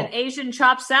we had an Asian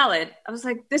chopped salad. I was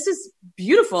like, this is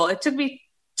beautiful. It took me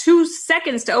 2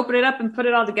 seconds to open it up and put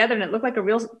it all together, and it looked like a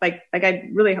real like I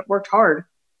really worked hard.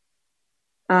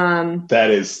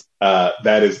 That is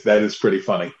pretty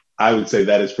funny. I would say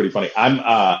that is pretty funny.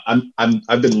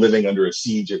 I've been living under a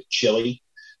siege of chili.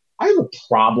 I have a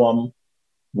problem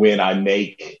when I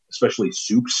make, especially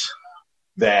soups,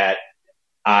 that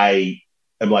I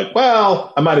am like,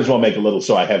 well, I might as well make a little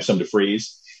so I have some to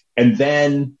freeze. And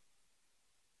then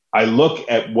I look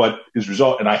at what is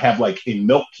result, and I have like a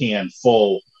milk can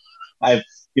full. I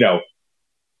have,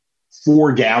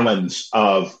 4 gallons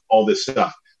of all this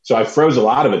stuff. So I froze a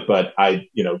lot of it, but I,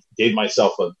 gave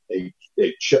myself a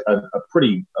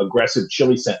pretty aggressive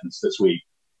chili sentence this week.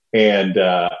 And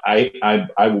I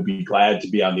will be glad to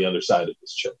be on the other side of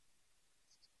this chili.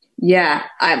 Yeah,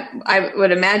 I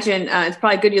would imagine it's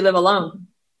probably good you live alone.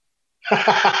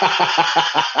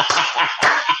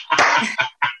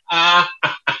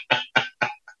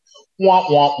 Wah,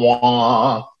 wah,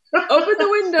 wah. Open the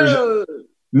window.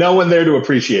 No one there to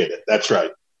appreciate it. That's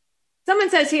right. Someone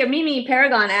says here, Mimi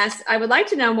Paragon asks, I would like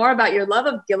to know more about your love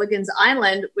of Gilligan's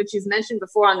Island, which you've mentioned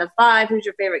before on the 5. Who's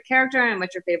your favorite character and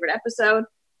what's your favorite episode?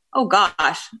 Oh,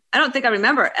 gosh. I don't think I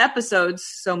remember episodes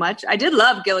so much. I did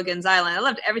love Gilligan's Island. I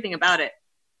loved everything about it.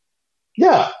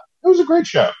 Yeah, it was a great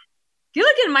show.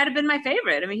 Gilligan might have been my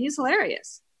favorite. I mean, he's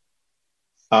hilarious.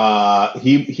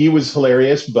 He was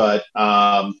hilarious, but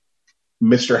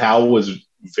Mr. Howell was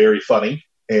very funny.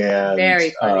 And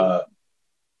very funny.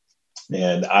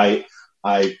 And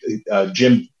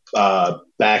Jim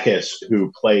Backus,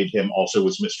 who played him, also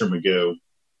was Mr. Magoo.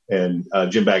 And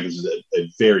Jim Backus is a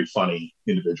very funny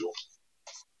individual.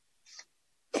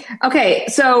 Okay,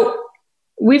 so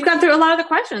we've gone through a lot of the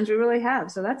questions. We really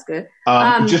have, so that's good.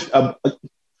 Just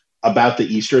about the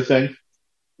Easter thing.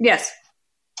 Yes.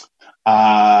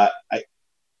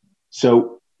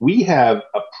 So we have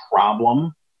a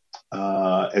problem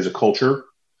as a culture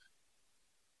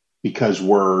because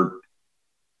we're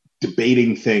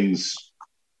debating things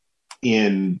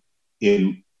in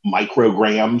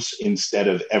micrograms instead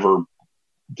of ever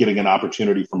giving an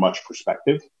opportunity for much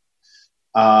perspective.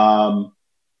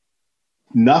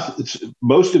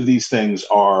 Most of these things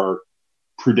are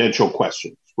prudential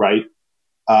questions, right?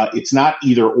 It's not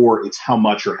either or, it's how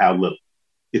much or how little.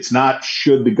 It's not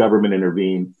should the government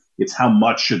intervene, it's how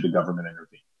much should the government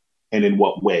intervene and in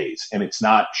what ways. And it's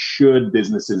not should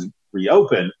businesses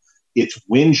reopen, it's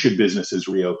when should businesses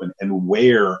reopen and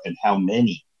where and how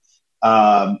many.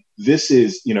 This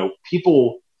is,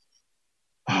 people,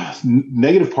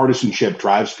 negative partisanship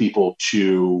drives people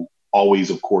to always,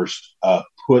 of course,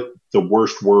 put the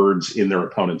worst words in their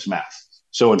opponent's mouth.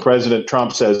 So when President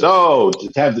Trump says,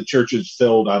 to have the churches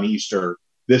filled on Easter,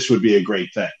 this would be a great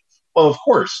thing. Well, of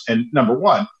course. And number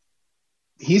one,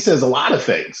 he says a lot of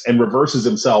things and reverses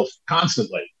himself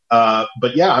constantly.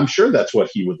 But yeah, I'm sure that's what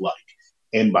he would like.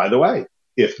 And by the way,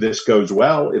 if this goes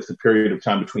well, if the period of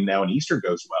time between now and Easter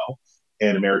goes well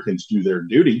and Americans do their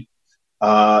duty,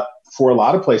 for a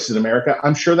lot of places in America,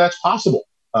 I'm sure that's possible,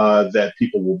 that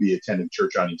people will be attending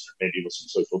church on Easter, maybe with some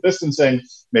social distancing,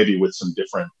 maybe with some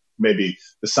different, maybe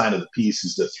the sign of the peace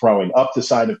is the throwing up the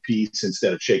sign of peace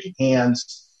instead of shaking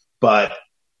hands. But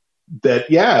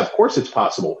that, yeah, of course it's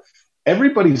possible.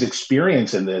 Everybody's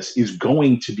experience in this is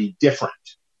going to be different,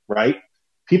 right?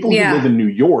 People who live in New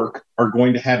York are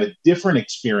going to have a different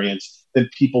experience than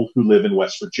people who live in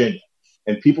West Virginia.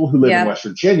 And people who live in West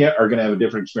Virginia are going to have a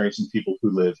different experience than people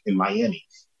who live in Miami.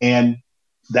 And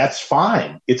that's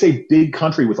fine. It's a big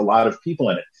country with a lot of people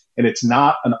in it. And it's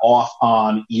not an off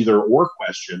on either or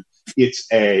question. It's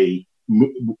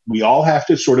we all have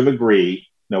to sort of agree.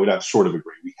 No, we don't have to sort of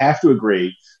agree. We have to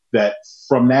agree that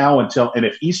from now until, and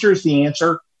if Easter is the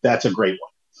answer, that's a great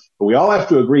one. But we all have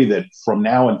to agree that from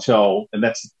now until, and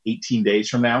that's 18 days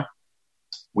from now,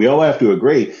 we all have to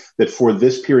agree that for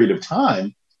this period of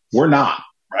time, we're not,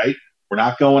 right? We're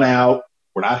not going out.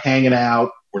 We're not hanging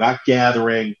out. We're not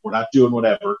gathering. We're not doing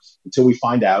whatever until we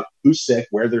find out who's sick,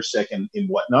 where they're sick, and in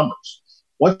what numbers.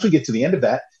 Once we get to the end of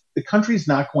that, the country's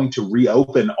not going to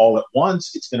reopen all at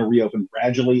once. It's going to reopen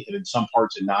gradually and in some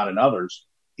parts and not in others.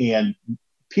 And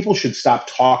people should stop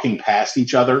talking past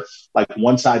each other. Like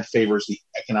one side favors the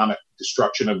economic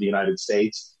destruction of the United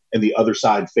States and the other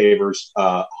side favors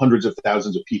hundreds of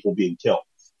thousands of people being killed.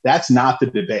 That's not the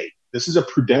debate. This is a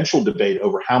prudential debate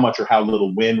over how much or how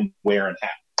little, when, where, and how.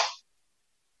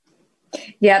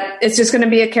 Yeah, it's just going to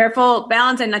be a careful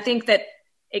balance. And I think that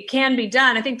it can be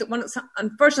done. I think that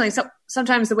unfortunately,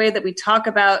 sometimes the way that we talk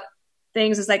about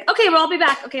things is like, okay, we'll all be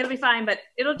back. Okay, it'll be fine. But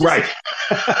it'll just... Right.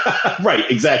 Right,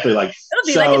 exactly. Like, it'll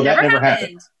be like it never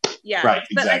happened. Yeah. Right,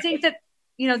 exactly. But I think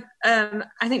that,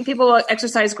 I think people will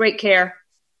exercise great care.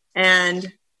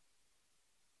 And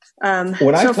I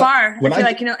feel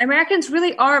like, Americans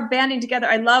really are banding together.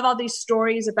 I love all these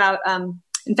stories about,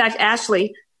 in fact,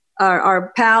 Ashley,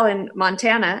 our pal in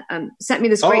Montana, sent me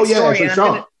this great story.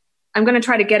 And I'm going to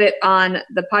try to get it on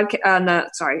the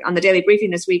podcast, on the Daily Briefing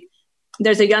this week.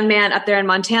 There's a young man up there in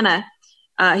Montana.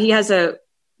 He has a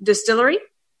distillery,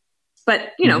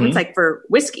 but it's like for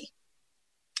whiskey.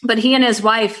 But he and his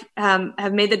wife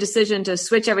have made the decision to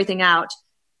switch everything out,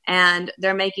 and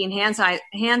they're making hand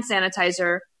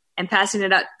sanitizer and passing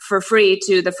it out for free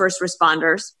to the first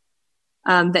responders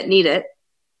that need it.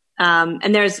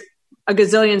 And there's a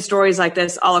gazillion stories like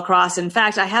this all across. In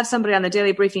fact, I have somebody on the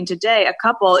Daily Briefing today, a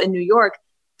couple in New York,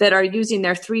 that are using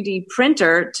their 3D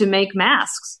printer to make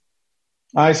masks.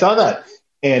 I saw that.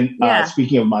 And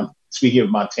speaking of speaking of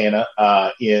Montana,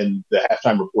 in the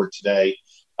halftime report today,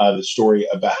 the story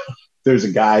about there's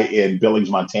a guy in Billings,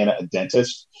 Montana, a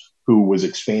dentist who was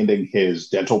expanding his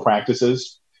dental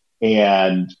practices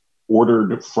and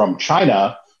ordered from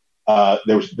China.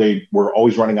 They were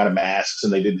always running out of masks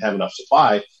and they didn't have enough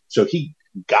supply. So he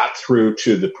got through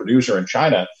to the producer in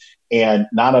China and,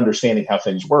 not understanding how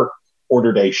things work,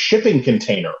 ordered a shipping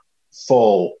container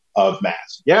full of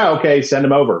masks. Yeah, okay, send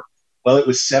them over. Well, it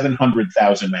was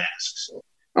 700,000 masks.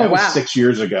 That was 6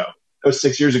 years ago. That was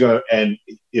 6 years ago, and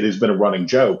it has been a running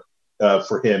joke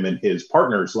for him and his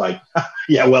partners. Like,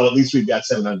 yeah, well, at least we've got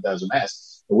 700,000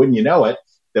 masks. But wouldn't you know it,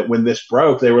 that when this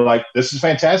broke, they were like, this is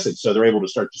fantastic. So they're able to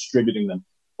start distributing them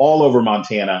all over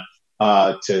Montana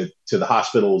to the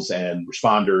hospitals and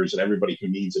responders and everybody who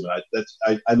needs them.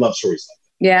 And I love stories like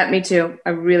that. Yeah, me too.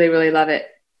 I really, really love it.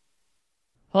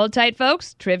 Hold tight,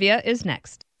 folks. Trivia is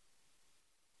next.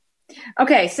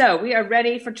 Okay, so we are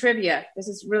ready for trivia. This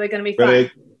is really going to be fun.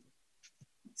 Ready.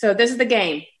 So this is the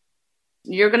game.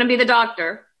 You're going to be the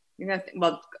doctor. You're going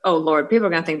to oh Lord, people are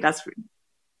going to think that's.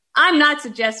 I'm not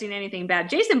suggesting anything bad.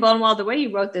 Jason Bonewall, the way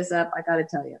you wrote this up, I got to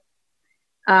tell you.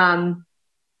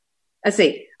 Let's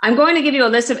see. I'm going to give you a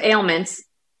list of ailments,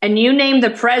 and you name the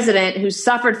president who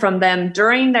suffered from them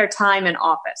during their time in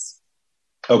office.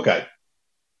 Okay.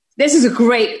 This is a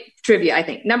great trivia, I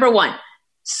think. Number 1,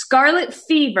 scarlet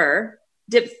fever,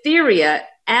 diphtheria,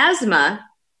 asthma,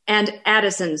 and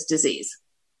Addison's disease.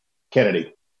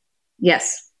 Kennedy.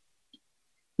 Yes.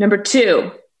 Number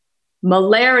 2,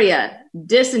 malaria,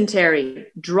 dysentery,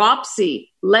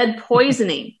 dropsy, lead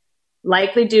poisoning,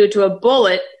 likely due to a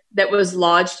bullet that was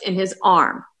lodged in his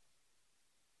arm.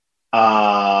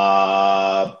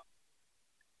 And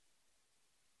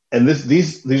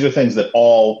these are things that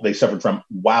they suffered from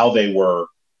while they were.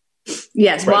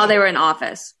 Yes, president. While they were in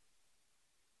office.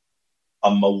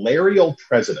 A malarial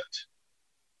president.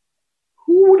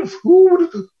 Who would have,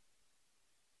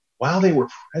 while they were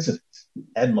president,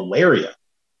 had malaria,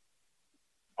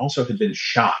 also had been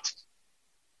shot.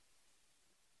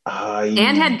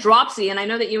 And had dropsy, and I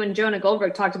know that you and Jonah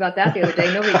Goldberg talked about that the other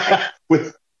day.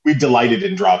 Nobody. we delighted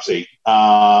in dropsy.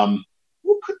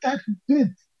 Who could that have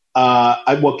been?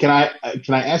 Can I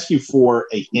ask you for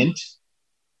a hint?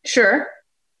 Sure.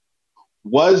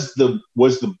 Was the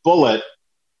bullet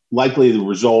likely the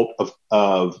result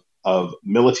of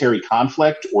military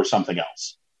conflict or something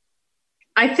else?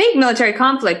 I think military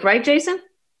conflict, right, Jason?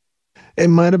 It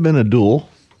might have been a duel.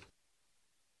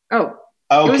 Oh.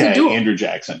 Okay, it was a duel. Andrew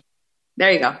Jackson.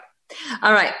 There you go.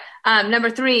 All right. Number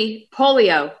 3,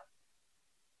 polio.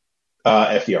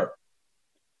 FDR.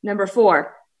 Number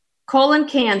 4, colon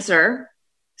cancer,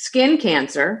 skin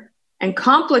cancer, and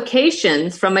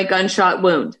complications from a gunshot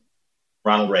wound.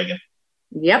 Ronald Reagan.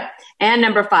 Yep. And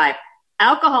number 5,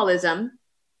 alcoholism,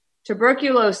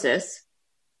 tuberculosis,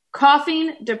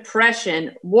 coughing,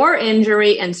 depression, war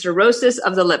injury, and cirrhosis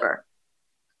of the liver.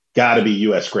 Gotta be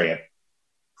U.S. Grant.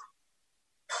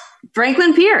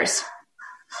 Franklin Pierce.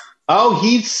 Oh,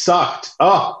 he sucked.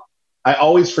 Oh, I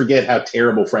always forget how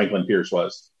terrible Franklin Pierce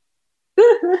was.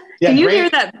 Can you hear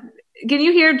that? Can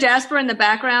you hear Jasper in the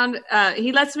background?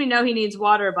 He lets me know he needs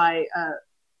water by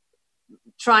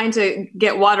trying to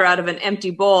get water out of an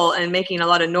empty bowl and making a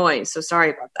lot of noise. So sorry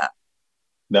about that.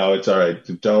 No, it's all right.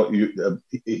 Don't you?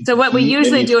 So what we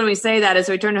usually do when we say that is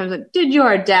we turn to him and say, "Did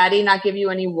your daddy not give you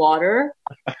any water?"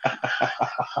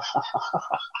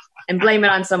 And blame it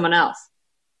on someone else.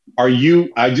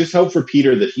 I just hope for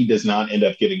Peter that he does not end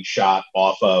up getting shot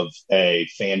off of a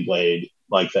fan blade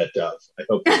like that dove. I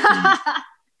hope that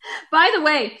By the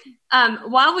way,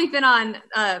 while we've been on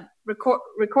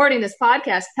recording this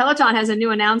podcast, Peloton has a new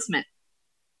announcement.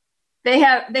 They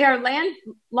are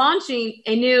launching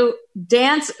a new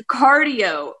dance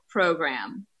cardio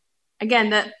program.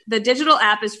 Again, the digital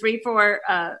app is free for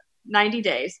 90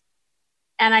 days.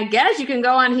 And I guess you can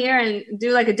go on here and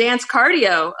do like a dance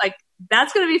cardio. Like,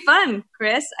 that's going to be fun,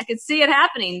 Chris. I could see it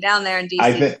happening down there in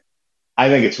DC. I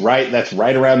think it's right. That's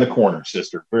right around the corner,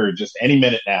 sister. We're just any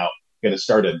minute now going to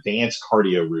start a dance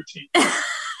cardio routine.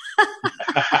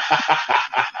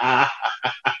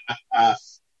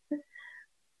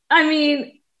 I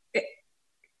mean,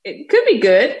 it could be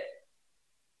good.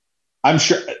 I'm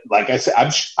sure. Like I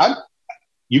said,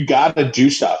 you got to do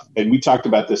stuff. And we talked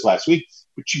about this last week,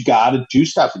 but you got to do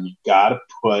stuff, and you got to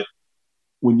put,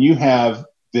 when you have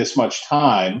this much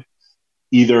time,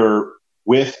 either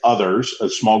with others, a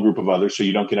small group of others, so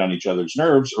you don't get on each other's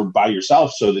nerves, or by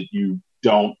yourself so that you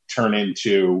don't turn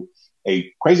into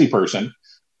a crazy person.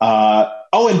 And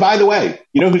by the way,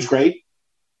 you know who's great?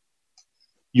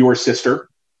 Your sister,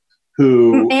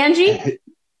 who Angie?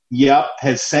 Yep,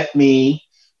 has sent me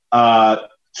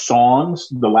songs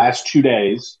the last 2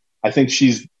 days. I think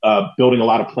she's building a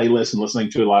lot of playlists and listening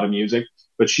to a lot of music,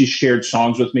 but she shared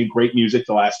songs with me, great music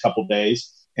the last couple of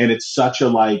days. And it's such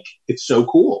it's so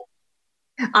cool.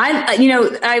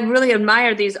 I really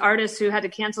admire these artists who had to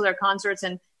cancel their concerts.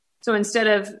 And so instead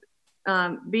of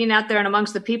being out there and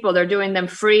amongst the people, they're doing them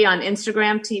free on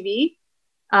Instagram TV.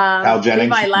 Al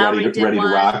Jennings, Levi Lowry ready to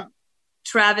rock.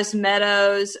 Travis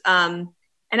Meadows. And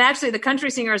actually the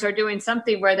country singers are doing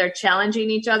something where they're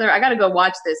challenging each other. I got to go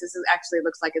watch this. This actually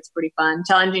looks like it's pretty fun.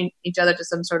 Challenging each other to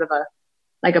some sort of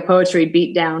a poetry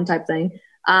beat down type thing.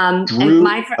 And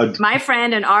my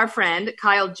friend and our friend,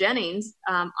 Kyle Jennings,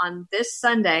 on this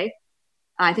Sunday,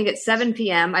 I think it's 7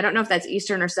 p.m. I don't know if that's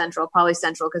Eastern or Central, probably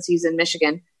Central because he's in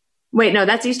Michigan. Wait, no,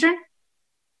 that's Eastern?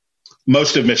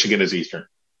 Most of Michigan is Eastern.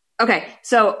 Okay.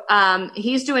 So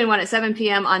he's doing one at 7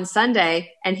 p.m. on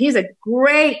Sunday, and he's a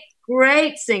great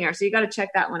singer. So you got to check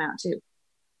that one out too.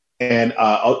 And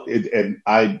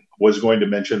I was going to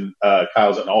mention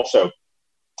Kyle's, and also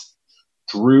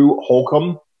Drew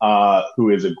Holcomb,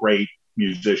 who is a great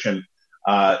musician.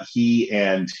 He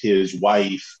and his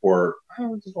wife, or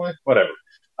whatever,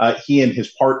 he and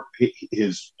his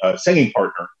singing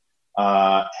partner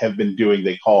have been doing,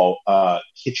 they call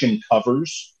kitchen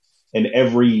covers. And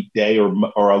every day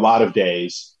or a lot of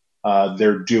days,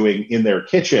 they're doing in their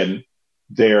kitchen,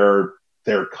 they're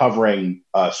covering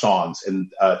songs.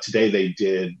 And today they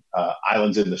did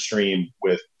Islands in the Stream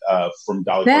from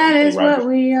Dolly Parton. That is what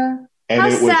we are. And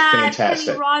it was fantastic.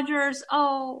 Kenny Rogers.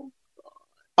 Oh,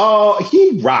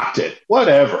 he rocked it.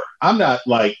 Whatever. I'm not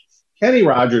like Kenny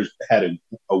Rogers had an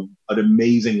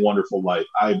amazing, wonderful life.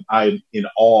 I'm in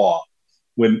awe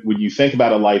when you think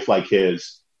about a life like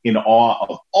his. In awe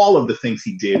of all of the things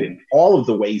he did and all of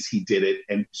the ways he did it,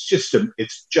 and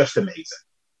it's just amazing.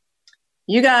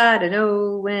 You gotta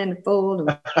know when to fold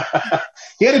them.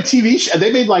 He had a TV show.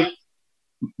 They made like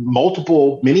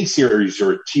multiple miniseries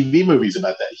or TV movies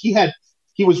about that.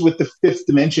 He was with the Fifth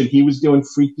Dimension. He was doing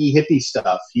freaky hippie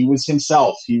stuff. He was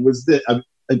himself. He was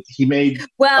he made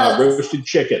roasted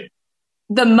chicken.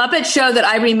 The Muppet Show that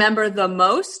I remember the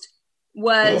most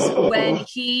was when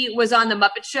he was on the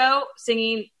Muppet Show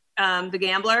singing The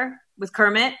Gambler with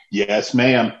Kermit. Yes,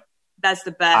 ma'am. That's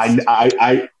the best.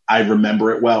 I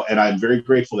remember it well, and I'm very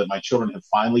grateful that my children have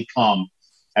finally come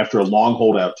after a long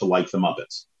holdout to like the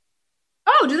Muppets.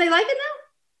 Oh, do they like it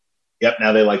now? Yep,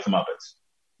 now they like the Muppets.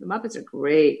 The Muppets are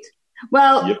great.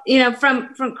 Well, yep.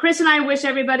 From Chris and I wish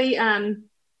everybody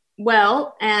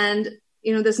well, and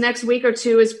this next week or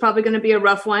two is probably going to be a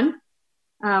rough one.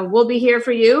 We'll be here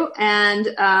for you, and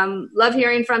love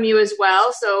hearing from you as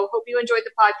well. So hope you enjoyed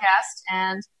the podcast,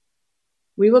 and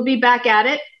we will be back at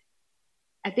it.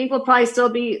 I think we'll probably still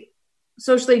be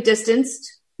socially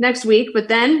distanced next week, but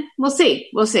then we'll see.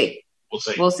 We'll take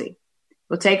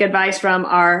advice from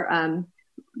our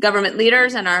government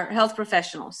leaders and our health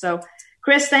professionals. So,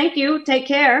 Chris, thank you. Take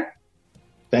care.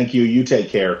 Thank you. You take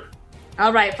care.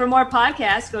 All right. For more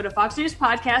podcasts, go to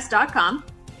foxnewspodcast.com.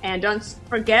 And don't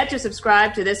forget to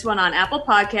subscribe to this one on Apple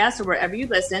Podcasts or wherever you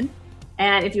listen.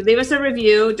 And if you leave us a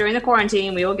review during the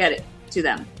quarantine, we will get it to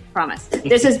them. Promise.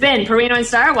 This has been Perino and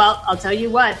Star. Well, I'll tell you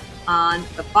what, on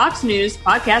the Fox News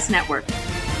Podcast Network.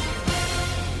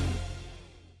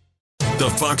 The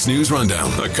Fox News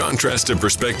Rundown, a contrast of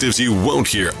perspectives you won't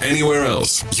hear anywhere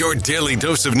else. Your daily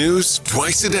dose of news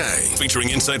twice a day, featuring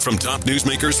insight from top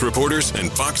newsmakers, reporters,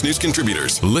 and Fox News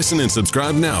contributors. Listen and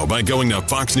subscribe now by going to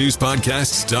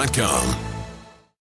foxnewspodcasts.com.